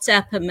I'd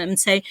WhatsApp him and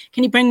say,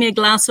 can you bring me a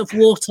glass of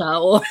water,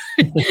 or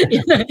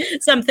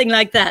something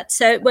like that.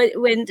 So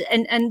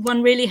and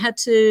one really had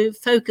to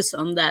focus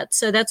on that.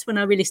 So that's when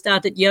I really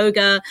started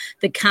yoga,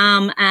 the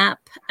Calm app,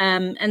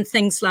 and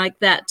things like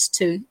that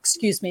to,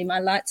 excuse me, my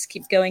lights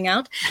keep going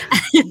out.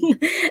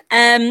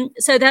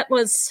 So that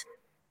was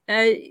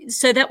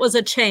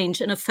a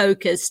change and a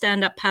focus,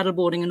 stand-up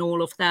paddleboarding and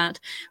all of that.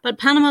 But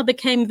Panama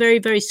became very,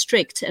 very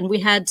strict, and we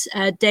had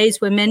days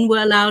where men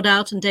were allowed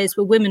out and days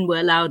where women were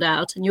allowed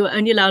out, and you were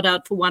only allowed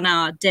out for 1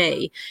 hour a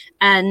day.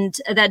 And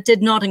that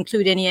did not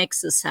include any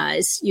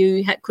exercise.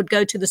 You could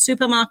go to the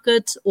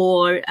supermarket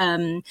or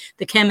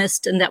the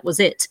chemist, and that was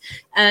it.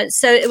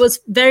 So it was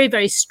very,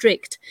 very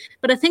strict.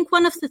 But I think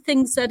one of the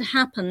things that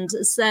happened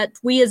is that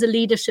we as a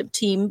leadership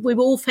team, we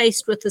were all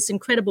faced with this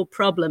incredible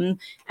problem,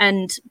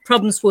 and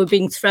problems were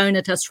being thrown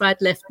at us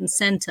right, left and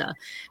center.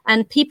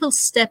 And people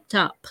stepped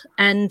up,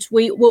 and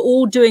we were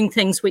all doing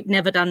things we'd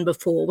never done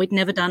before. We'd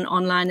never done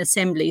online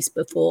assemblies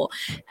before.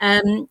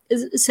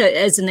 So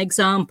as an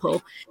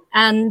example,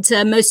 and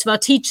most of our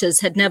teachers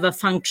had never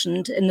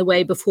functioned in the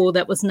way before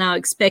that was now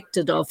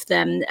expected of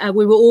them.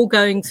 We were all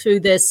going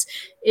through this,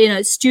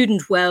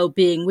 student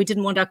well-being. We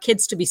didn't want our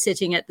kids to be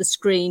sitting at the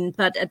screen,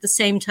 but at the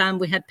same time,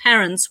 we had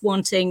parents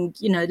wanting,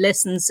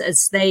 lessons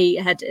as they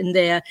had in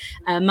their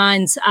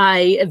mind's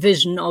eye a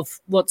vision of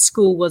what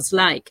school was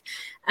like.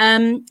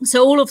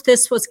 So all of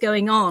this was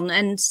going on,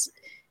 and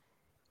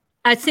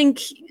I think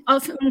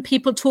often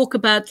people talk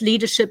about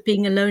leadership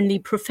being a lonely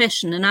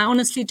profession, and I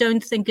honestly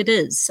don't think it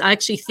is. I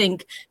actually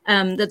think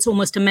that's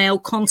almost a male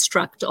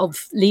construct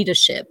of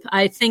leadership.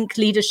 I think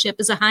leadership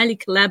is a highly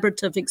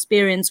collaborative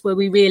experience where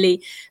we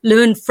really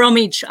learn from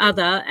each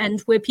other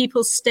and where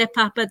people step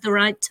up at the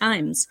right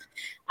times.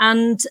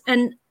 And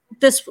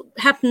this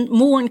happened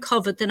more in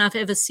COVID than I've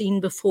ever seen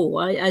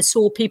before. I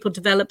saw people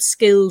develop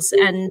skills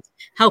and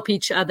help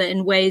each other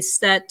in ways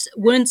that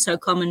weren't so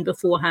common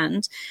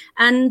beforehand.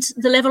 And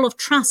the level of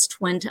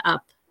trust went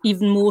up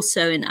even more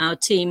so in our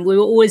team. We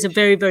were always a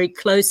very, very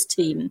close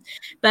team.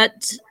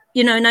 But,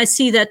 and I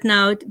see that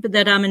now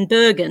that I'm in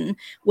Bergen,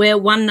 where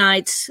one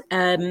night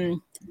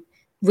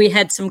we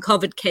had some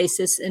COVID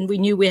cases and we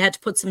knew we had to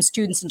put some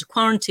students into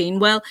quarantine.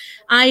 Well,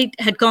 I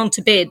had gone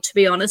to bed, to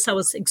be honest. I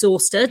was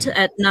exhausted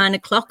at 9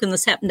 o'clock, and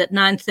this happened at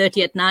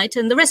 9:30 at night.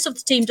 And the rest of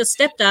the team just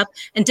stepped up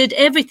and did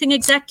everything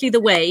exactly the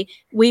way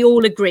we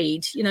all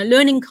agreed.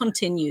 Learning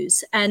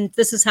continues, and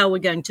this is how we're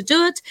going to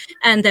do it.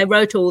 And they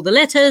wrote all the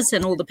letters,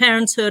 and all the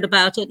parents heard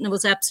about it, and it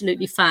was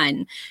absolutely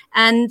fine.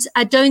 And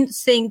I don't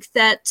think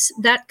that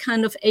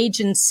kind of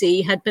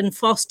agency had been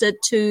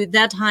fostered to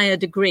that higher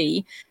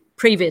degree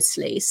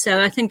previously.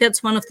 So I think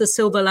that's one of the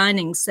silver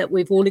linings that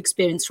we've all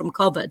experienced from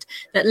COVID,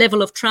 that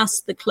level of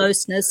trust, the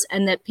closeness,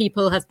 and that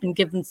people have been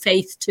given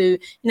faith to,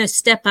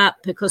 step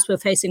up because we're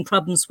facing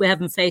problems we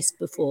haven't faced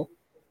before.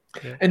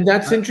 And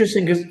that's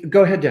interesting because,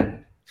 go ahead,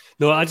 Dan.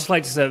 No, I just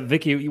like to say,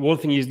 Viki, one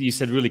thing you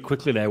said really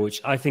quickly there, which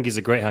I think is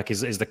a great hack,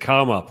 is the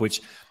Calm app, which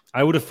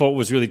I would have thought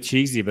was really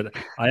cheesy, but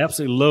I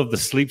absolutely love the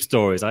sleep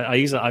stories. I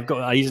use it.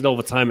 I use it all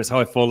the time. It's how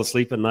I fall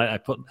asleep at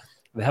night.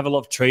 They have a lot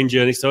of train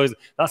journey stories.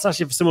 That's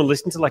actually for someone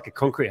listening to like a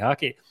concrete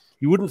hack.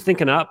 You wouldn't think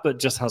an app that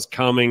just has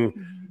calming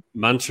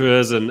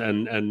mantras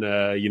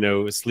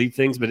and sleep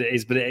things, but it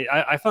is. But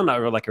I found that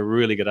like a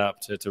really good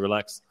app to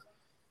relax.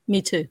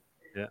 Me too.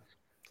 Yeah.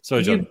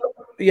 Sorry, John.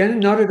 Yeah,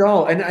 not at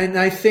all. And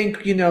I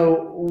think,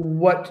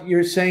 what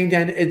you're saying,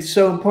 Dan, it's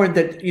so important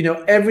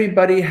that,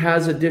 everybody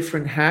has a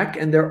different hack,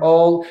 and they're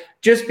all,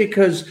 just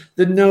because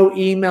the no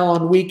email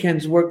on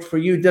weekends worked for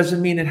you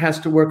doesn't mean it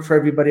has to work for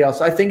everybody else.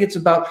 I think it's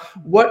about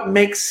what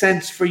makes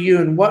sense for you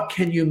and what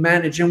can you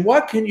manage and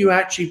what can you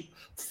actually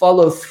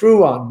follow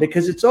through on,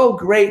 because it's all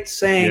great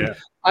saying,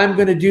 I'm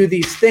going to do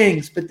these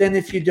things, but then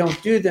if you don't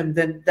do them,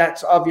 then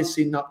that's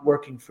obviously not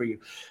working for you.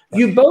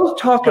 You both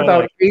talk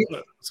about...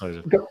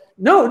 Sorry.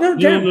 No.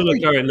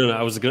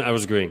 I was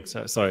agreeing.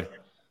 Sorry.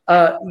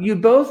 You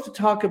both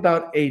talk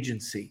about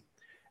agency,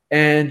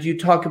 and you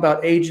talk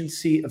about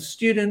agency of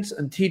students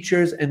and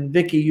teachers. And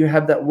Viki, you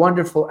have that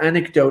wonderful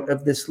anecdote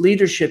of this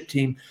leadership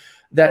team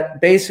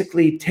that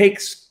basically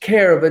takes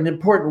care of an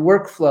important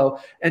workflow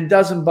and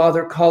doesn't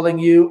bother calling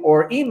you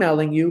or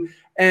emailing you,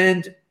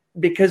 and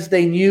because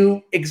they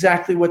knew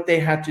exactly what they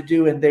had to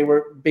do and they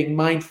were being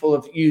mindful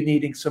of you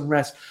needing some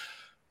rest.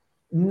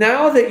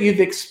 Now that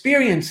you've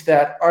experienced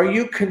that, are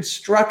you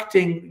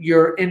constructing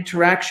your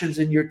interactions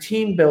and your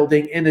team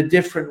building in a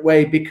different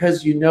way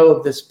because you know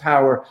of this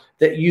power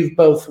that you've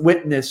both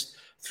witnessed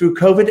through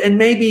COVID and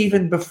maybe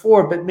even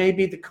before, but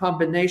maybe the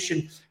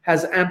combination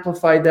has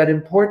amplified that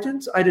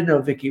importance? I don't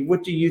know, Viki,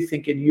 what do you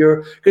think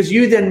because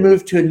you then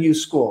moved to a new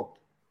school?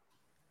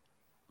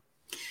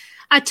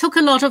 I took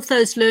a lot of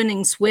those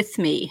learnings with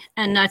me.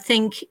 And I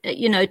think,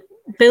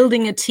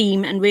 building a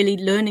team and really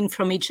learning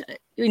from each,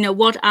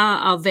 what are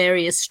our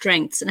various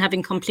strengths and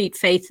having complete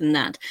faith in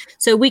that.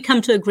 So we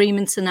come to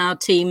agreements in our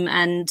team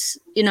and,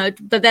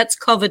 but that's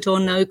COVID or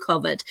no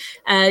COVID.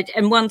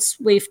 And once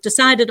we've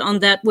decided on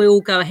that, we all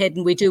go ahead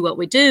and we do what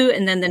we do.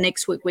 And then the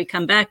next week we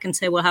come back and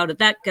say, well, how did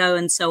that go?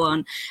 And so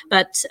on.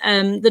 But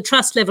the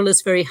trust level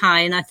is very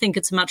high. And I think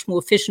it's a much more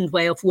efficient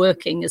way of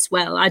working as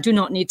well. I do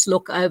not need to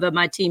look over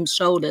my team's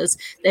shoulders.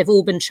 They've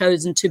all been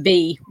chosen to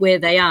be where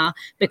they are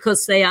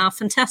because they are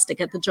fantastic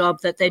at the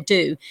job that they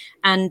do.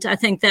 And I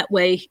think that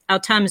way our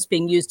time is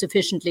being used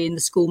efficiently and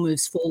the school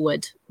moves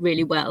forward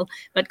really well.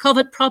 But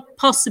COVID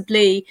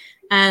possibly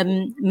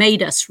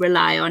made us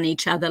rely on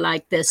each other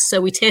like this. So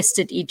we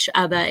tested each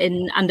other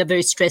under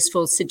very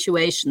stressful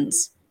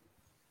situations.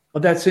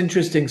 Well, that's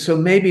interesting. So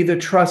maybe the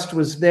trust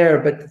was there,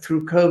 but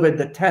through COVID,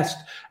 the test,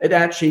 it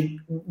actually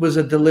was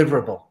a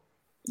deliverable.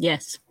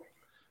 Yes.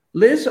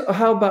 Liz,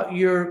 how about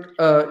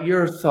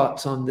your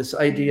thoughts on this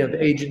idea of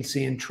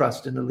agency and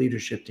trust in a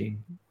leadership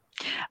team?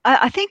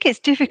 I think it's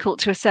difficult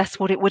to assess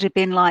what it would have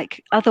been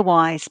like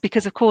otherwise,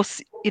 because, of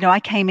course, I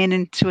came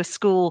into a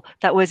school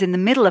that was in the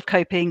middle of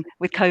coping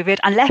with COVID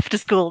and left a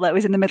school that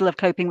was in the middle of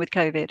coping with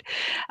COVID.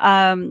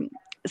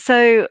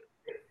 So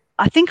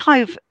I think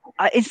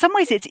in some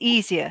ways it's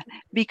easier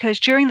because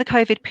during the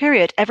COVID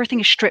period, everything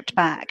is stripped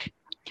back.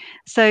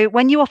 So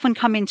when you often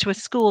come into a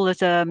school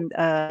as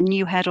a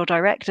new head or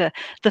director,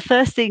 the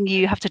first thing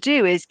you have to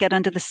do is get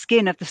under the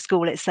skin of the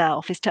school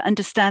itself, is to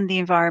understand the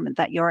environment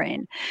that you're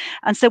in.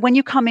 And so when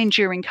you come in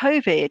during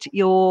COVID,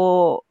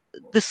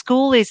 the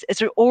school has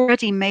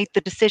already made the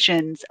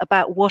decisions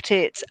about what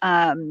it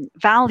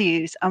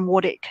values and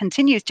what it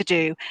continues to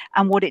do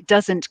and what it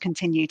doesn't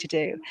continue to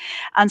do.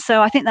 And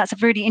so I think that's a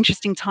really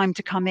interesting time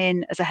to come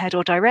in as a head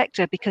or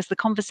director because the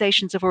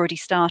conversations have already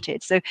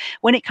started. So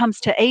when it comes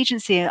to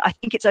agency, I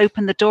think it's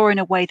opened the door in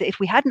a way that if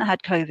we hadn't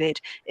had COVID,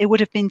 it would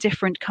have been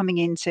different coming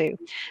into,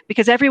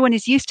 because everyone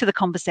is used to the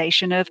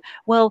conversation of,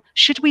 well,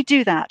 should we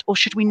do that or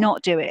should we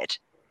not do it?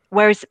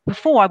 Whereas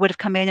before I would have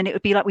come in and it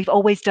would be like, we've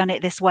always done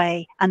it this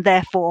way, and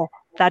therefore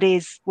that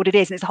is what it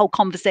is. And it's a whole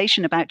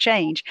conversation about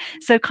change.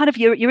 So kind of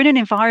you're in an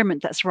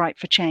environment that's ripe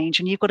for change,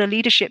 and you've got a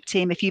leadership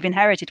team, if you've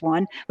inherited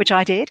one, which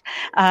I did,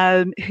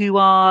 who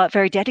are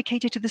very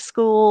dedicated to the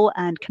school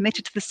and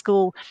committed to the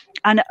school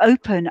and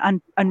open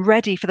and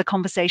ready for the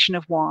conversation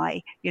of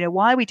why.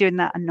 Why are we doing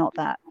that and not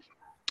that?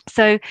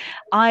 So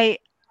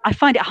I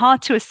find it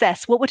hard to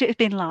assess what would it have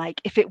been like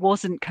if it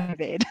wasn't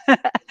COVID.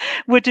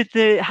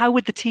 How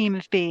would the team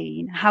have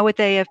been? How would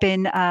they have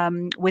been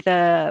with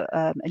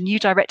a new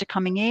director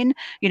coming in?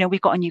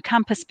 We've got a new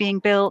campus being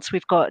built.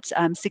 We've got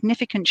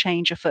significant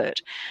change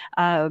afoot.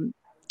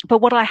 But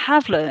what I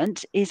have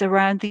learned is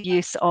around the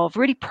use of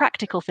really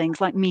practical things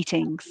like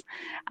meetings.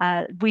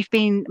 We've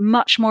been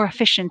much more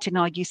efficient in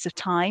our use of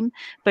time,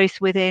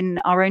 both within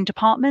our own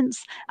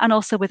departments and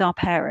also with our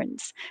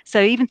parents. So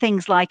even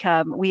things like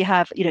we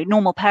have,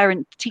 normal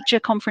parent-teacher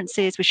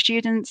conferences with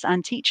students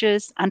and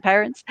teachers and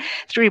parents,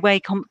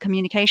 three-way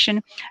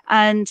communication.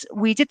 And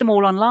we did them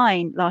all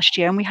online last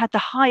year, and we had the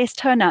highest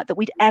turnout that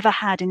we'd ever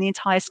had in the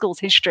entire school's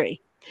history.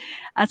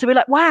 And so we're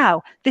like,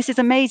 wow, this is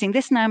amazing.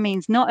 This now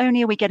means not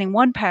only are we getting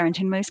one parent,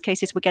 in most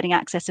cases, we're getting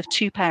access of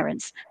two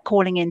parents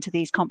calling into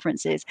these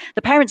conferences.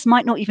 The parents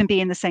might not even be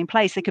in the same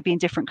place. They could be in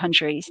different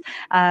countries.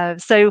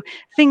 So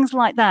things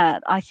like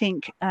that, I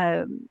think,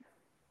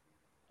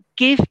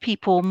 give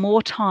people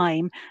more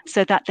time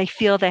so that they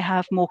feel they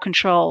have more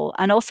control,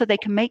 and also they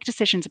can make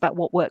decisions about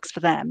what works for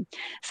them.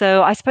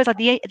 So I suppose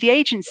the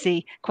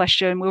agency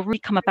question will really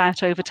come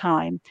about over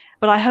time,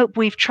 but I hope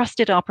we've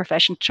trusted our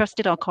profession,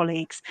 trusted our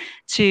colleagues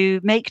to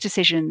make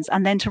decisions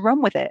and then to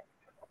run with it.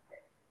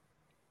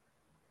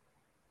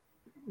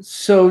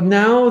 So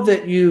now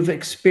that you've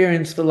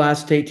experienced the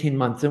last 18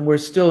 months, and we're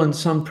still in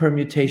some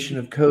permutation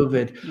of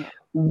COVID,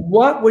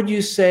 what would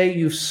you say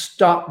you've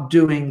stopped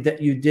doing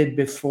that you did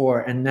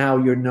before and now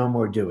you're no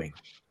more doing?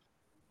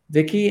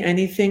 Viki,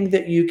 anything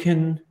that you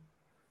can,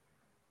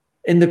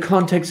 in the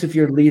context of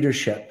your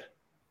leadership?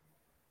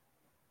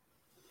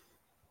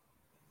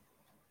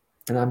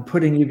 And I'm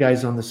putting you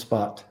guys on the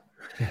spot.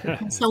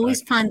 So I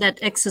always find that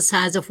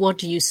exercise of what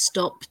do you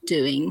stop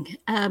doing?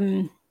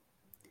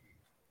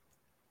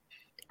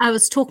 I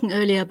was talking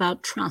earlier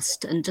about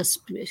trust and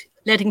just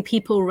letting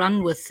people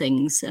run with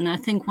things. And I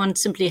think one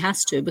simply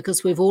has to,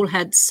 because we've all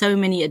had so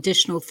many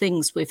additional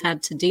things we've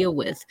had to deal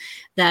with,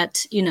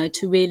 that, you know,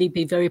 to really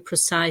be very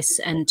precise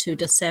and to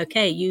just say,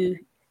 okay, you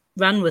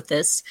run with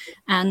this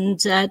and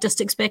just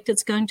expect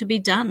it's going to be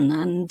done.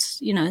 And,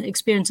 you know,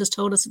 experience has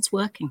told us it's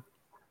working.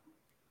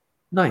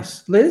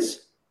 Nice.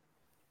 Liz?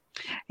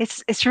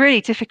 It's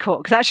really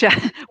difficult because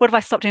actually, what have I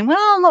stopped doing?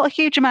 Well, not a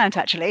huge amount,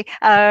 actually.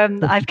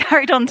 I've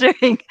carried on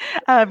doing,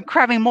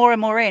 cramming more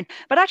and more in.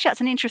 But actually,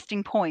 that's an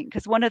interesting point,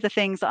 because one of the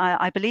things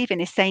I believe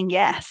in is saying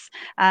yes.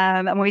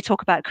 And when we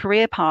talk about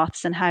career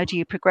paths and how do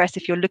you progress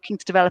if you're looking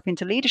to develop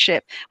into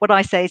leadership, what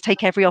I say is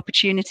take every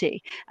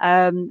opportunity.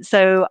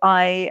 So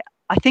I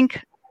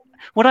think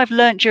what I've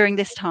learned during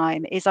this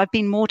time is I've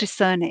been more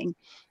discerning.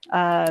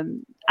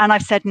 And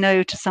I've said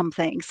no to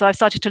something. So I've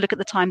started to look at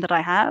the time that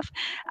I have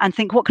and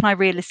think, what can I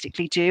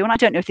realistically do? And I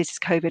don't know if this is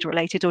COVID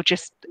related or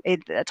just a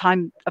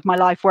time of my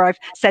life where I've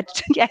said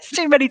yes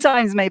too many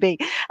times, maybe,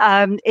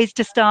 is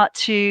to start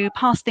to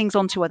pass things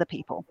on to other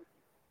people.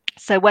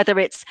 So whether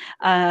it's,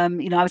 I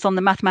was on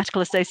the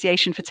Mathematical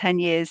Association for 10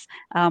 years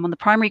on the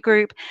primary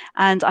group,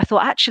 and I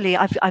thought, actually,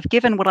 I've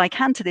given what I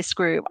can to this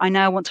group. I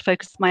now want to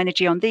focus my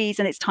energy on these,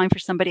 and it's time for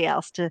somebody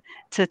else to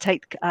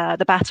take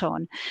the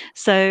baton.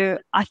 So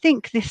I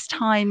think this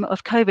time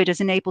of COVID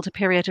has enabled a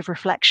period of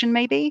reflection,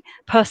 maybe,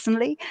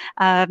 personally,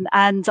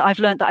 and I've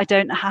learned that I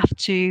don't have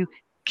to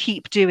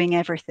keep doing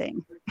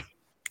everything.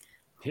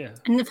 Yeah.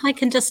 And if I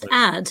can just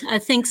add, I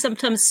think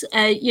sometimes,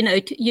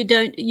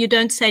 you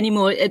don't say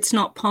anymore, it's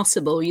not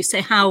possible. You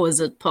say, how is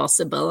it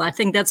possible? I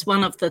think that's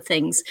one of the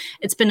things.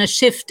 It's been a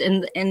shift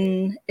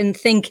in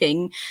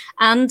thinking.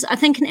 And I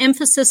think an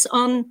emphasis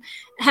on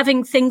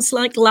having things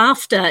like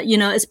laughter,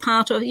 as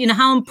part of,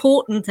 how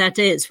important that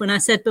is. When I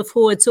said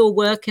before, it's all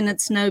work and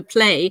it's no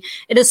play.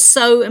 It is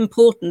so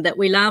important that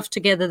we laugh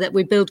together, that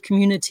we build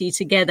community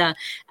together,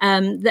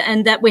 and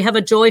that we have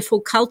a joyful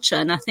culture.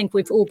 And I think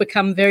we've all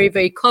become very,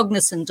 very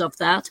cognizant of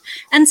that.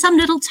 And some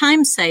little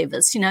time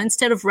savers,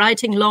 instead of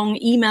writing long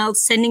emails,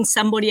 sending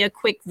somebody a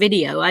quick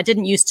video. I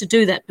didn't used to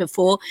do that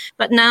before,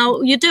 but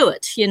now you do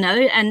it,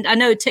 and I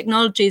know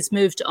technology has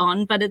moved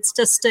on, but it's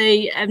just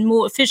a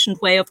more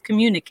efficient way of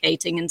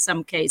communicating in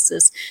some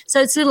cases.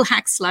 So it's little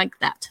hacks like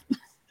that.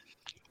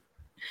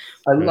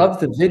 I love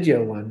the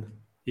video one.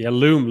 Yeah,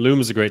 Loom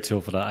is a great tool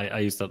for that. I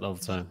use that all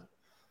the time.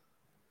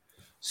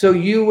 So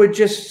you would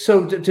just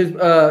so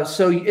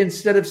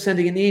instead of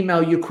sending an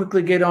email, you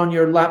quickly get on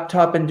your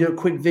laptop and do a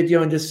quick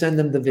video and just send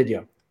them the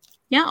video.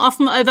 Yeah,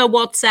 often over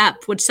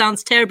WhatsApp, which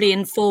sounds terribly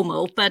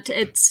informal, but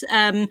it's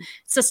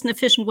just an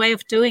efficient way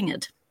of doing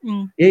it.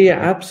 Mm. Yeah,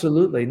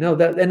 absolutely. No,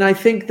 and I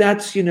think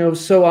that's,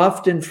 so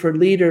often for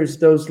leaders,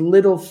 those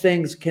little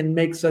things can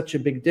make such a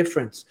big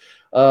difference.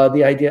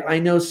 The idea, I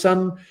know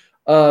some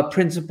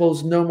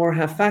principals no more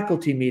have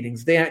faculty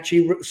meetings. They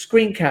actually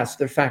screencast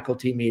their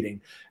faculty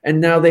meeting,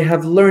 and now they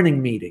have learning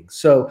meetings.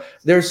 So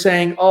they're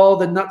saying all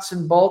the nuts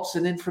and bolts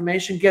and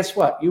information. Guess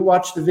what? You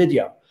watch the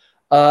video.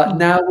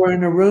 Now we're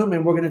in a room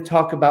and we're going to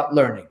talk about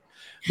learning.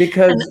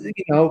 Because,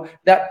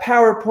 that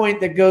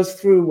PowerPoint that goes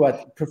through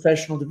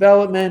professional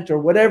development or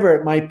whatever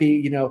it might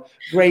be,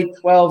 grade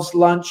 12's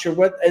lunch or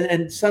what,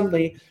 and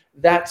suddenly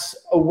that's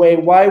a way.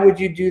 Why would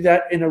you do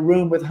that in a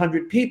room with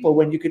 100 people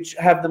when you could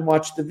have them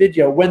watch the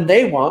video when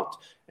they want?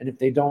 And if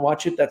they don't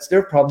watch it, that's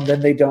their problem. Then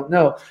they don't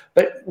know.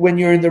 But when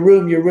you're in the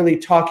room, you're really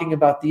talking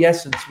about the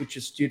essence, which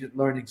is student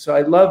learning. So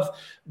I love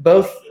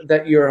both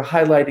that you're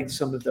highlighting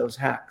some of those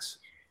hacks.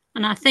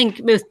 And I think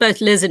with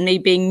both Liz and me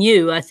being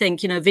new, I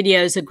think,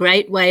 video is a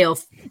great way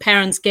of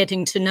parents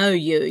getting to know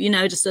you,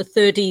 just a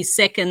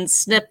 30-second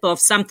snip of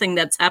something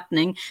that's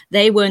happening.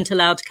 They weren't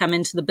allowed to come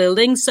into the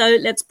building, so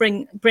let's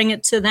bring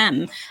it to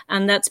them.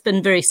 And that's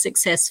been very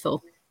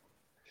successful.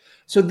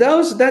 So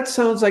that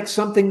sounds like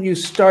something you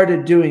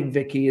started doing,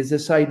 Viki, is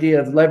this idea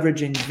of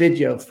leveraging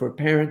video for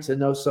parents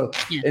and also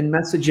in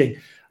messaging.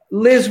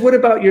 Liz, what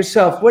about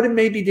yourself? What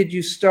maybe did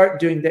you start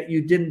doing that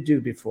you didn't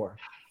do before?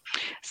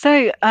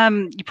 So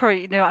you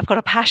probably know I've got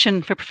a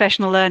passion for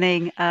professional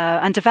learning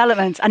and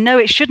development. And no,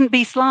 it shouldn't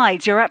be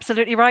slides. You're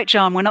absolutely right,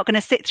 John. We're not going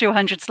to sit through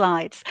 100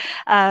 slides.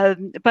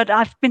 But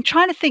I've been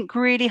trying to think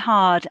really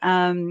hard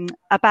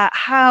about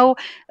how,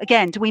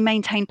 again, do we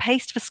maintain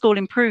pace for school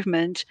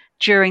improvement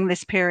during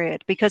this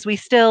period, because we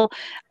still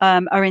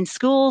are in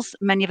schools.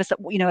 Many of us,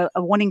 are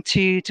wanting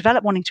to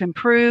develop, wanting to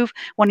improve,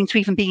 wanting to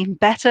even be even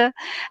better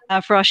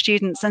for our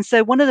students. And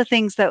so one of the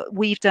things that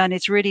we've done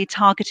is really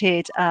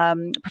targeted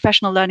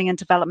professional learning and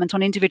development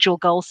on individual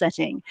goal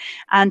setting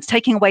and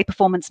taking away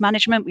performance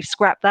management. We've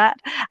scrapped that.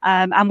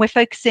 And we're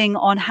focusing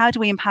on how do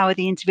we empower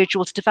the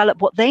individual to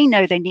develop what they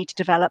know they need to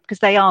develop, because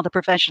they are the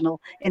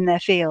professional in their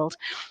field.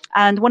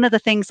 And one of the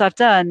things I've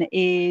done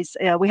is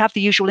we have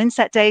the usual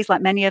inset days,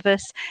 like many of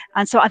us.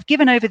 And so I've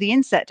given over the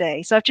inset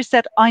day. So I've just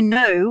said, I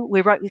know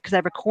we're right, because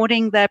they're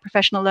recording their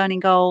professional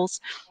learning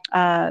goals.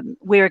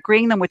 We're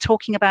agreeing them, we're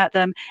talking about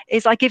them,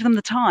 is I give them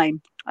the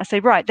time. I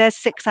say, right, there's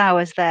 6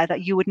 hours there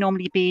that you would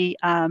normally be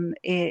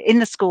in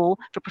the school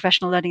for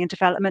professional learning and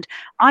development.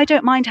 I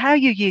don't mind how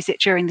you use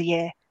it during the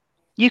year.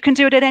 You can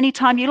do it at any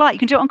time you like. You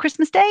can do it on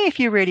Christmas Day if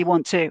you really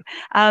want to.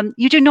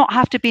 You do not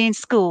have to be in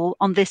school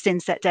on this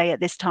inset day at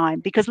this time,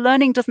 because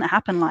learning doesn't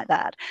happen like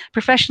that.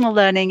 Professional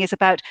learning is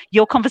about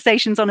your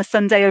conversations on a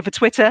Sunday over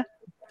Twitter.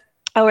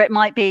 Or it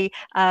might be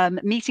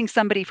meeting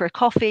somebody for a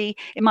coffee.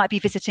 It might be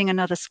visiting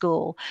another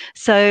school.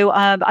 So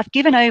I've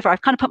given over.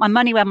 I've kind of put my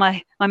money where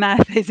my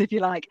mouth is, if you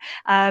like,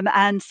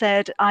 and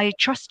said, I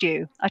trust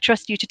you. I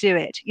trust you to do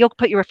it. You'll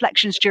put your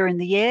reflections during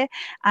the year,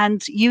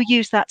 and you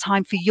use that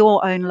time for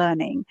your own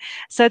learning.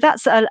 So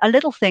that's a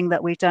little thing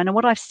that we've done. And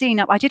what I've seen,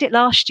 I did it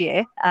last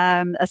year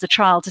as a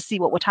trial to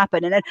see what would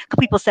happen. And then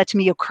people said to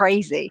me, you're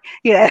crazy.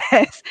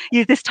 Yes,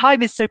 this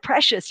time is so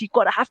precious. You've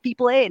got to have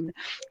people in.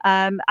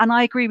 And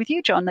I agree with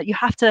you, John, that you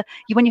have to,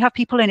 when you have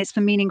people in, it's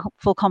for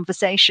meaningful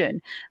conversation,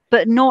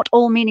 but not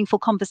all meaningful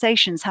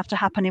conversations have to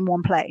happen in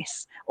one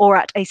place or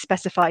at a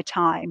specified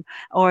time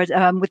or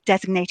with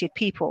designated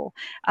people.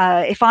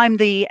 If I'm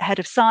the head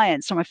of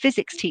science or I'm a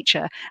physics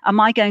teacher, am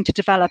I going to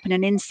develop in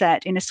an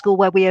inset in a school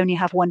where we only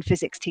have one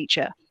physics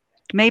teacher?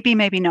 Maybe,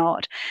 maybe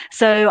not.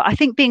 So I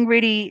think being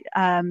really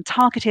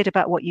targeted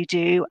about what you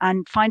do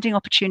and finding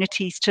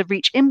opportunities to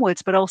reach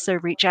inwards, but also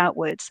reach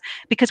outwards,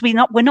 because we're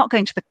not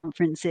going to the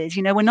conferences,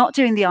 we're not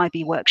doing the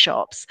IB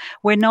workshops.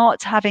 We're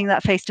not having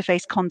that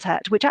face-to-face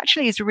contact, which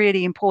actually is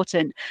really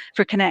important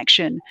for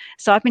connection.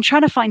 So I've been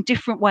trying to find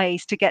different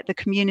ways to get the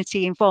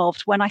community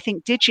involved, when I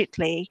think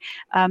digitally,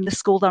 the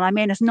school that I'm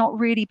in has not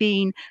really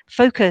been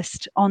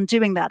focused on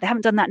doing that. They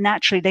haven't done that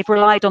naturally. They've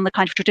relied on the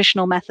kind of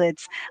traditional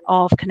methods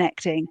of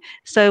connecting.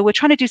 So we're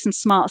trying to do some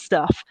smart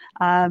stuff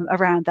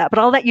around that, but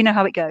I'll let you know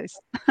how it goes.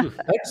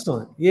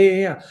 Excellent.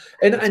 Yeah.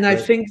 And I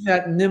think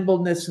that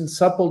nimbleness and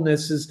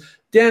suppleness is,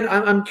 Dan,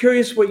 I'm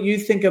curious what you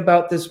think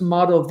about this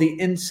model of the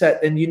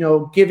inset and,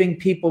 giving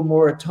people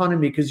more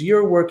autonomy, because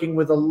you're working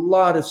with a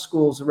lot of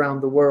schools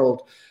around the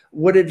world.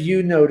 What have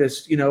you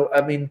noticed?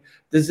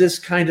 Does this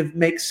kind of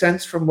make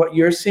sense from what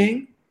you're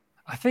seeing?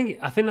 I think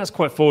that's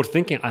quite forward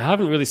thinking. I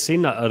haven't really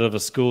seen that at other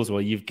schools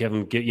where you've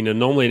given,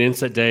 normally an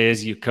inset day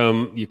is you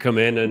come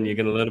in and you're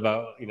going to learn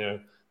about,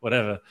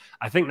 whatever.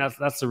 I think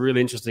that's a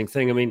really interesting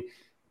thing. I mean,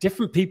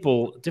 different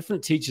people,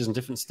 different teachers and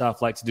different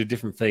staff like to do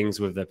different things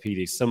with their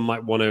PDs. Some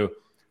might want to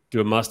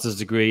do a master's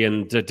degree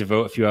and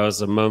devote a few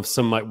hours a month.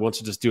 Some might want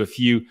to just do a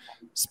few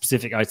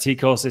specific IT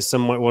courses.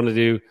 Some might want to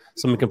do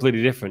something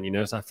completely different,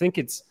 So I think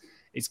it's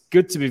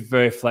good to be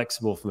very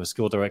flexible from a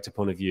school director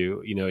point of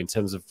view, in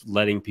terms of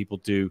letting people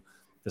do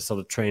the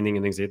sort of training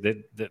and things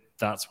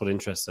that's what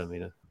interests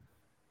them,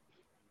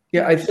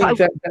 Yeah, I think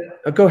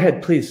that go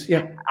ahead, please.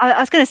 Yeah, I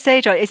was going to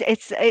say, Joe,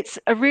 it's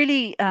a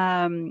really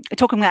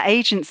talking about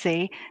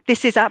agency.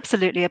 This is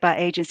absolutely about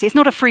agency. It's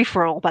not a free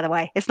for all, by the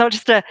way. It's not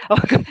just go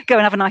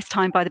and have a nice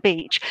time by the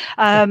beach.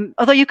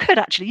 Although you could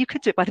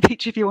do it by the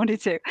beach if you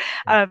wanted to.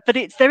 But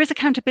there is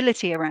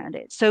accountability around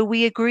it. So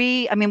we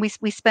agree. I mean, we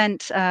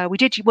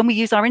did when we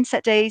use our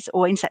inset days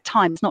or inset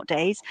times, not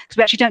days, because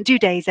we actually don't do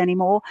days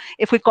anymore.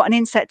 If we've got an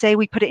inset day,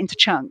 we put it into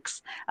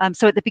chunks.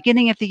 So at the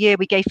beginning of the year,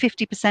 we gave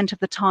 50% of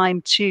the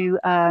time to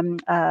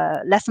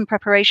lesson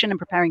preparation and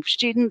preparing for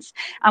students,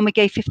 and we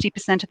gave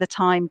 50% of the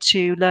time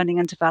to learning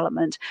and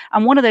development.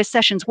 And one of those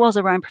sessions was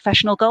around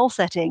professional goal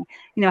setting.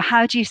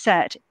 How do you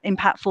set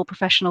impactful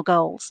professional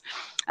goals?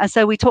 And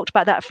so we talked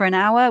about that for an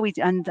hour,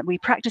 we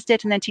practiced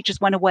it, and then teachers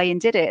went away and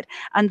did it.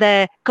 And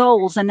their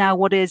goals are now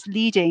what is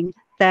leading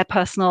their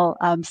personal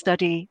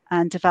study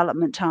and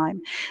development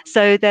time.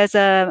 So there's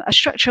a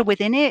structure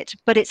within it,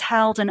 but it's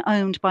held and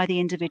owned by the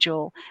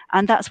individual.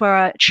 And that's where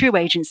our true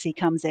agency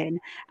comes in.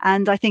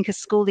 And I think as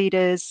school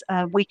leaders,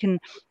 we can,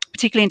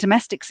 particularly in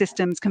domestic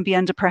systems, can be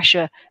under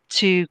pressure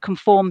to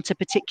conform to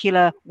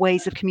particular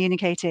ways of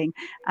communicating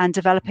and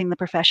developing the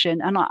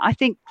profession. And I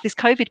think this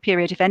COVID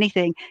period, if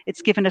anything,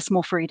 it's given us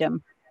more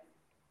freedom.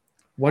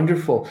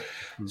 Wonderful.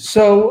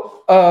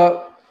 So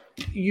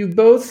you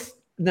both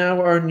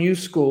now are new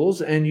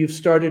schools and you've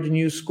started a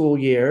new school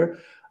year.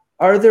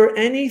 Are there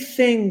any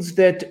things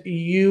that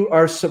you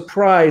are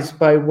surprised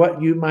by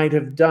what you might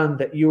have done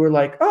that you were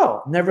like,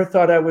 oh, never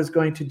thought I was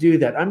going to do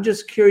that? I'm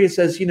just curious,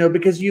 as you know,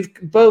 because you've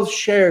both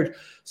shared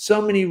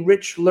so many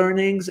rich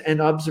learnings and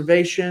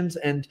observations,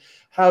 and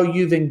how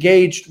you've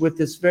engaged with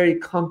this very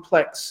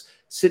complex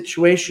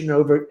situation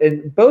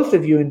in both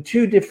of you in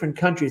 2 different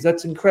countries.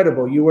 That's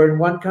incredible. You were in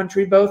one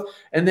country both,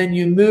 and then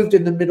you moved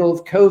in the middle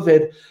of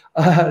COVID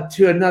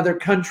to another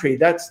country.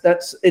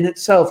 That's in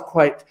itself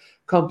quite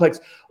complex.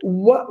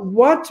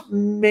 What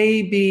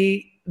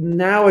maybe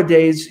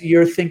nowadays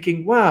you're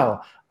thinking,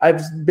 wow,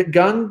 I've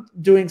begun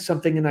doing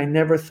something and I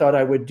never thought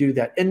I would do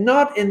that. And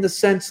not in the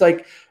sense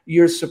like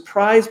you're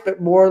surprised,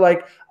 but more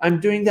like I'm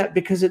doing that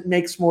because it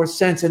makes more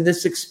sense. And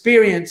this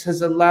experience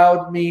has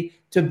allowed me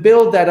to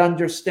build that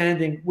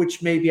understanding,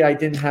 which maybe I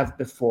didn't have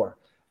before.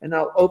 And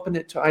I'll open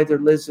it to either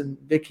Liz and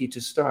Viki to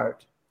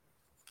start.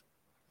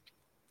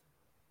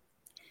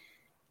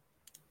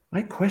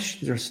 My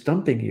questions are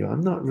stumping you.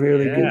 I'm not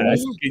really good at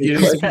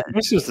You're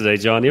questions today,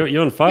 John.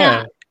 You're on fire.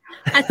 Yeah,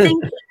 I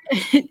think,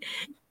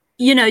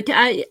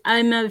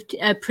 I'm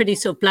a pretty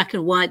sort of black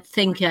and white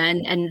thinker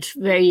and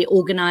very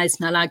organized,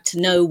 and I like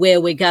to know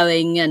where we're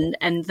going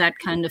and that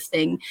kind of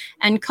thing.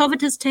 And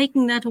COVID has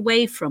taken that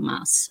away from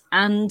us.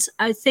 And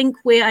I think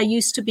where I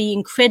used to be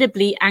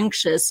incredibly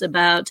anxious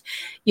about,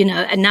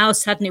 and now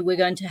suddenly we're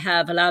going to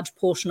have a large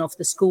portion of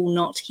the school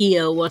not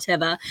here or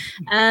whatever.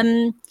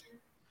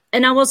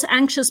 And I was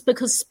anxious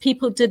because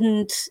people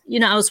didn't,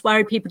 I was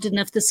worried people didn't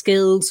have the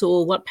skills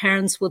or what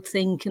parents would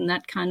think and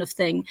that kind of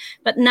thing.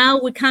 But now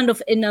we're kind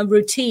of in a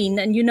routine,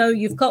 and,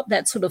 you've got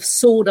that sort of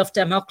sword of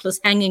Damocles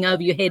hanging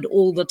over your head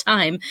all the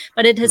time,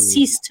 but it has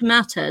ceased to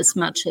matter as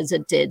much as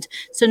it did.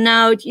 So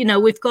now,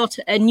 we've got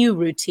a new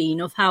routine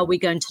of how we're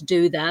going to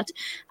do that.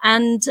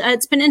 And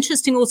it's been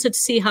interesting also to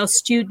see how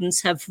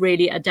students have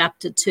really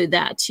adapted to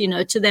that.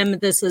 To them,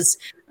 this is,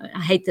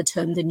 I hate the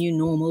term the new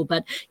normal,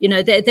 but,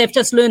 they've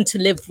just learned to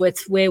live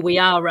with where we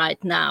are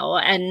right now.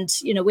 And,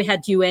 we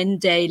had UN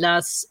Day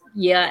last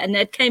year, and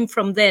it came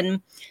from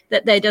then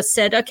that they just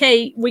said,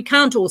 okay, we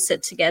can't all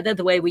sit together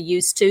the way we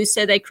used to.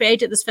 So they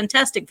created this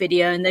fantastic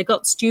video, and they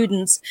got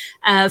students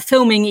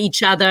filming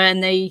each other,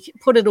 and they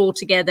put it all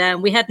together.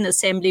 And we had an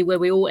assembly where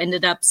we all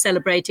ended up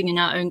celebrating in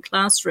our own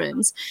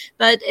classrooms.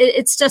 But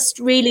it's just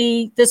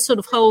really this sort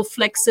of whole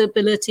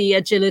flexibility,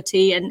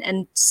 agility,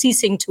 and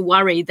ceasing to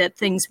worry that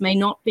things may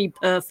not be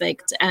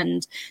perfect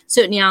and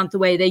certainly aren't the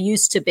way they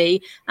used to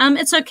be.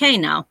 It's okay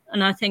now.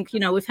 And I think,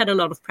 we've had a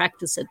lot of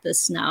practice at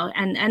this now.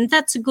 And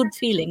that's a good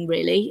feeling,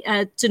 really,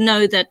 to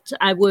know that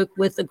I work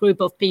with a group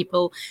of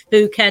people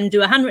who can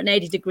do a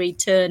 180-degree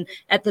turn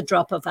at the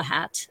drop of a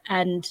hat.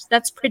 And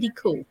that's pretty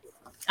cool.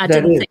 I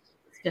didn't think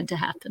it was going to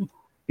happen.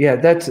 Yeah,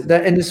 that's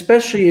that. And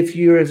especially if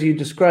you're, as you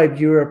described,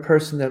 you're a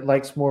person that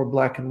likes more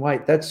black and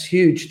white. That's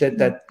huge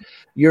that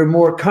you're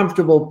more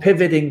comfortable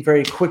pivoting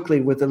very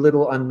quickly with a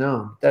little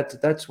unknown.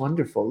 That's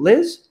wonderful.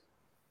 Liz?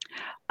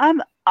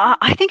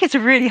 I think it's a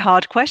really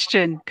hard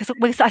question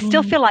because I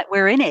still feel like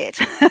we're in it.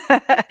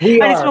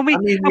 We are.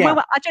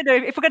 I don't know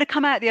if we're going to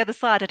come out the other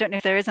side. I don't know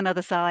if there is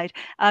another side.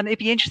 It'd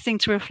be interesting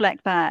to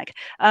reflect back.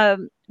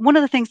 One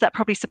of the things that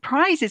probably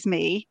surprises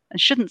me and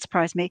shouldn't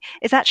surprise me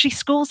is actually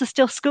schools are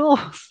still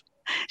schools.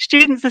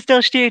 Students are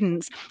still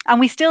students. And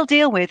we still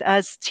deal with,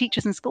 as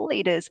teachers and school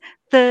leaders,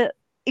 the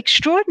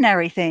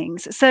extraordinary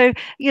things. So,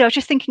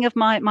 just thinking of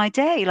my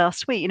day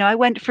last week, I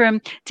went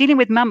from dealing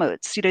with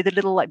mammoths, the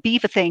little like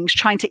beaver things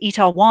trying to eat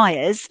our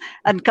wires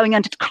and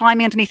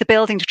climbing underneath a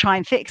building to try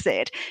and fix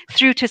it,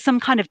 through to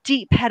some kind of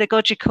deep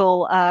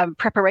pedagogical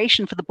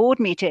preparation for the board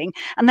meeting.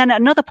 And then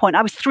at another point,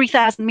 I was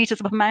 3,000 meters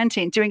up a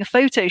mountain doing a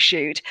photo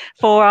shoot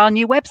for our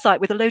new website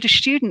with a load of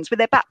students with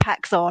their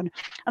backpacks on.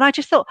 And I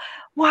just thought,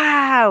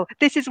 wow,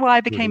 this is why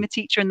I became a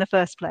teacher in the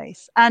first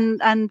place. And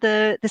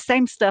the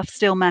same stuff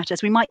still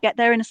matters. We might get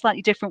there in a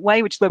slightly different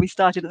way, which is where we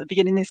started at the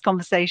beginning of this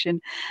conversation.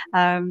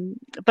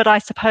 But I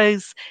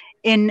suppose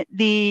in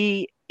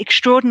the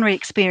extraordinary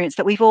experience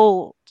that we've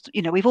all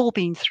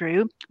been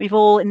through, we've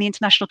all in the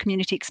international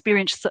community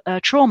experienced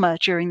trauma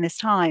during this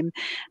time,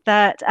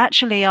 that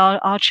actually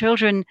our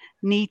children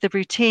need the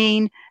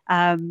routine.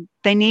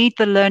 They need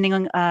the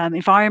learning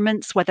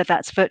environments, whether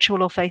that's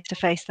virtual or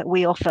face-to-face, that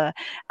we offer.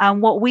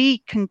 And what we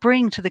can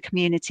bring to the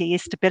community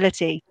is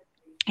stability,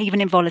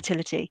 even in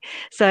volatility.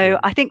 So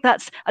I think I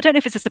don't know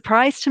if it's a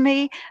surprise to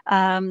me,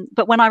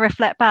 but when I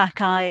reflect back,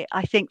 I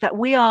think that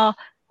we are,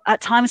 at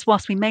times,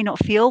 whilst we may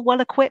not feel well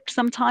equipped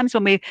sometimes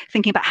when we're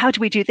thinking about how do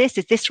we do this,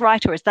 is this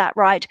right or is that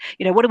right?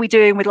 What are we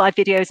doing with live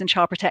videos and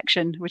child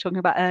protection we were talking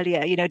about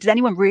earlier? Does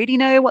anyone really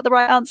know what the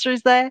right answer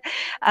is there?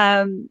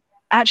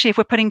 Actually, if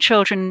we're putting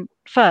children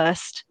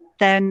first,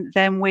 then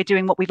we're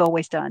doing what we've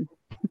always done.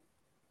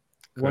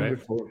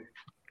 Wonderful.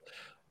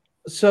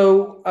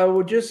 So I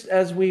would just,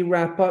 as we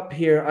wrap up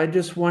here, I'm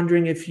just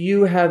wondering if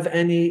you have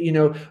any,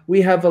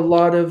 we have a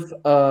lot of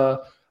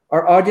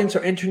our audience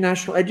are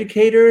international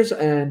educators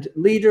and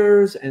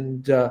leaders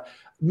and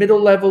middle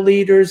level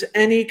leaders,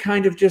 any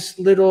kind of just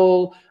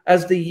little,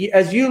 as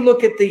you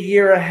look at the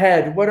year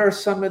ahead, what are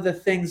some of the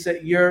things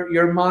that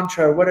your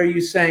mantra, what are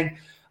you saying?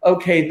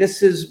 Okay,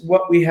 this is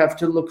what we have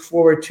to look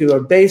forward to,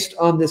 or based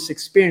on this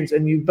experience.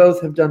 And you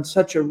both have done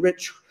such a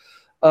rich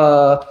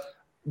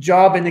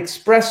job in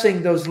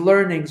expressing those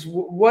learnings.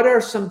 What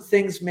are some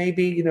things,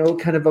 maybe,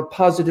 kind of a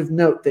positive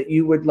note that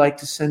you would like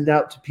to send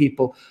out to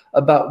people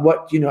about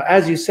what,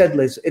 as you said,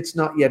 Liz, it's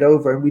not yet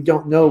over, and we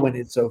don't know when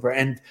it's over,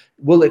 and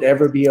will it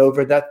ever be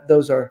over?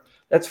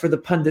 That's for the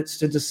pundits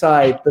to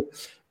decide. But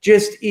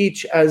just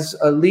each, as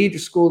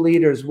school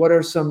leaders, what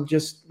are some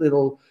just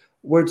little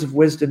words of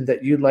wisdom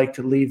that you'd like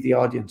to leave the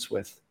audience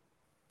with?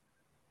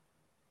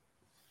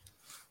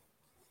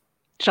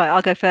 Sorry,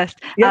 I'll go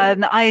first. Yeah.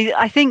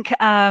 I think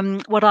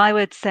what I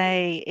would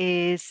say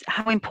is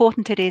how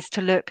important it is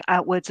to look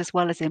outwards as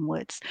well as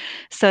inwards.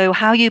 So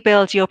how you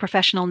build your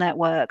professional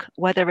network,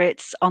 whether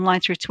it's online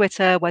through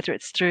Twitter, whether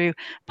it's through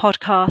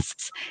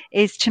podcasts,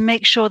 is to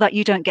make sure that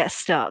you don't get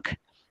stuck.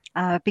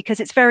 Because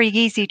it's very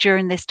easy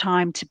during this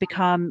time to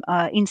become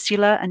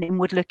insular and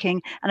inward looking.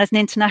 And as an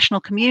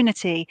international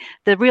community,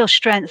 the real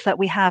strength that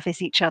we have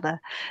is each other.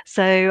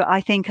 So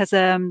I think as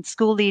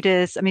school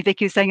leaders, I mean,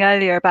 Viki was saying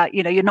earlier about,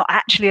 you're not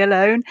actually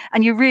alone,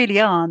 and you really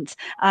aren't.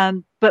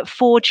 But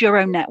forge your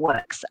own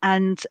networks.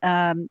 And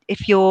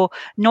if you're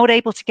not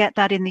able to get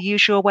that in the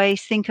usual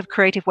ways, think of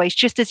creative ways,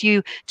 just as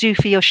you do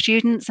for your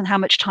students and how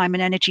much time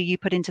and energy you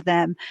put into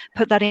them,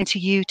 put that into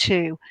you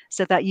too,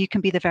 so that you can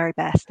be the very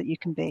best that you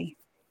can be.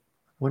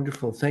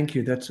 Wonderful. Thank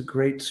you. That's a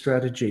great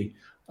strategy.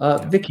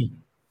 Viki.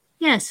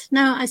 Yes,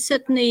 no,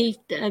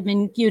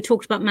 you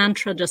talked about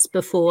mantra just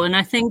before, and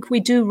I think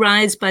we do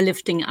rise by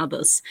lifting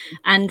others,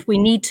 and we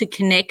need to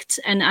connect.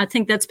 And I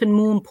think that's been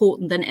more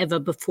important than ever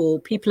before.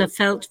 People have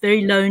felt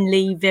very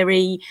lonely,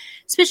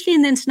 especially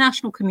in the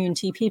international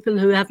community, people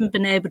who haven't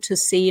been able to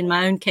see, in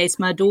my own case,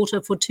 my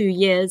daughter for 2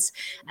 years.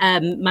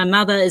 My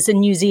mother is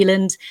in New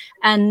Zealand,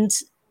 and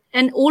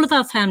all of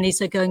our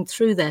families are going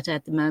through that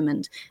at the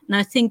moment. And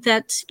I think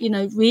that,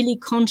 really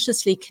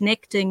consciously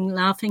connecting,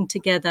 laughing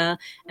together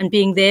and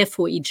being there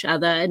for each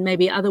other in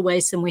maybe other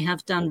ways than we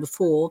have done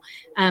before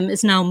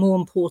is now more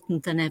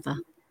important than ever.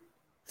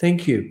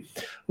 Thank you.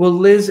 Well,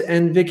 Liz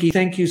and Viki,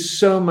 thank you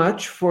so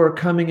much for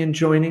coming and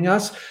joining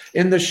us.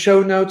 In the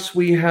show notes,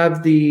 we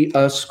have the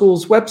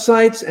school's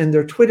websites and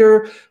their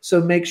Twitter.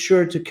 So make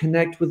sure to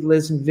connect with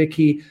Liz and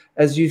Viki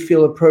as you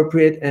feel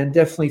appropriate, and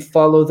definitely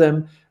follow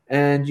them.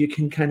 And you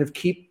can kind of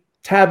keep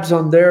tabs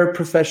on their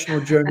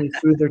professional journey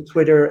through their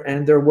Twitter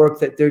and their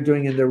work that they're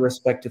doing in their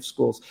respective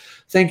schools.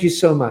 Thank you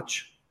so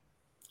much.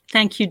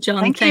 Thank you,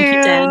 John. Thank you,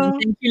 Dan. And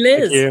thank you,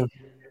 Liz.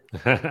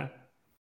 Thank you.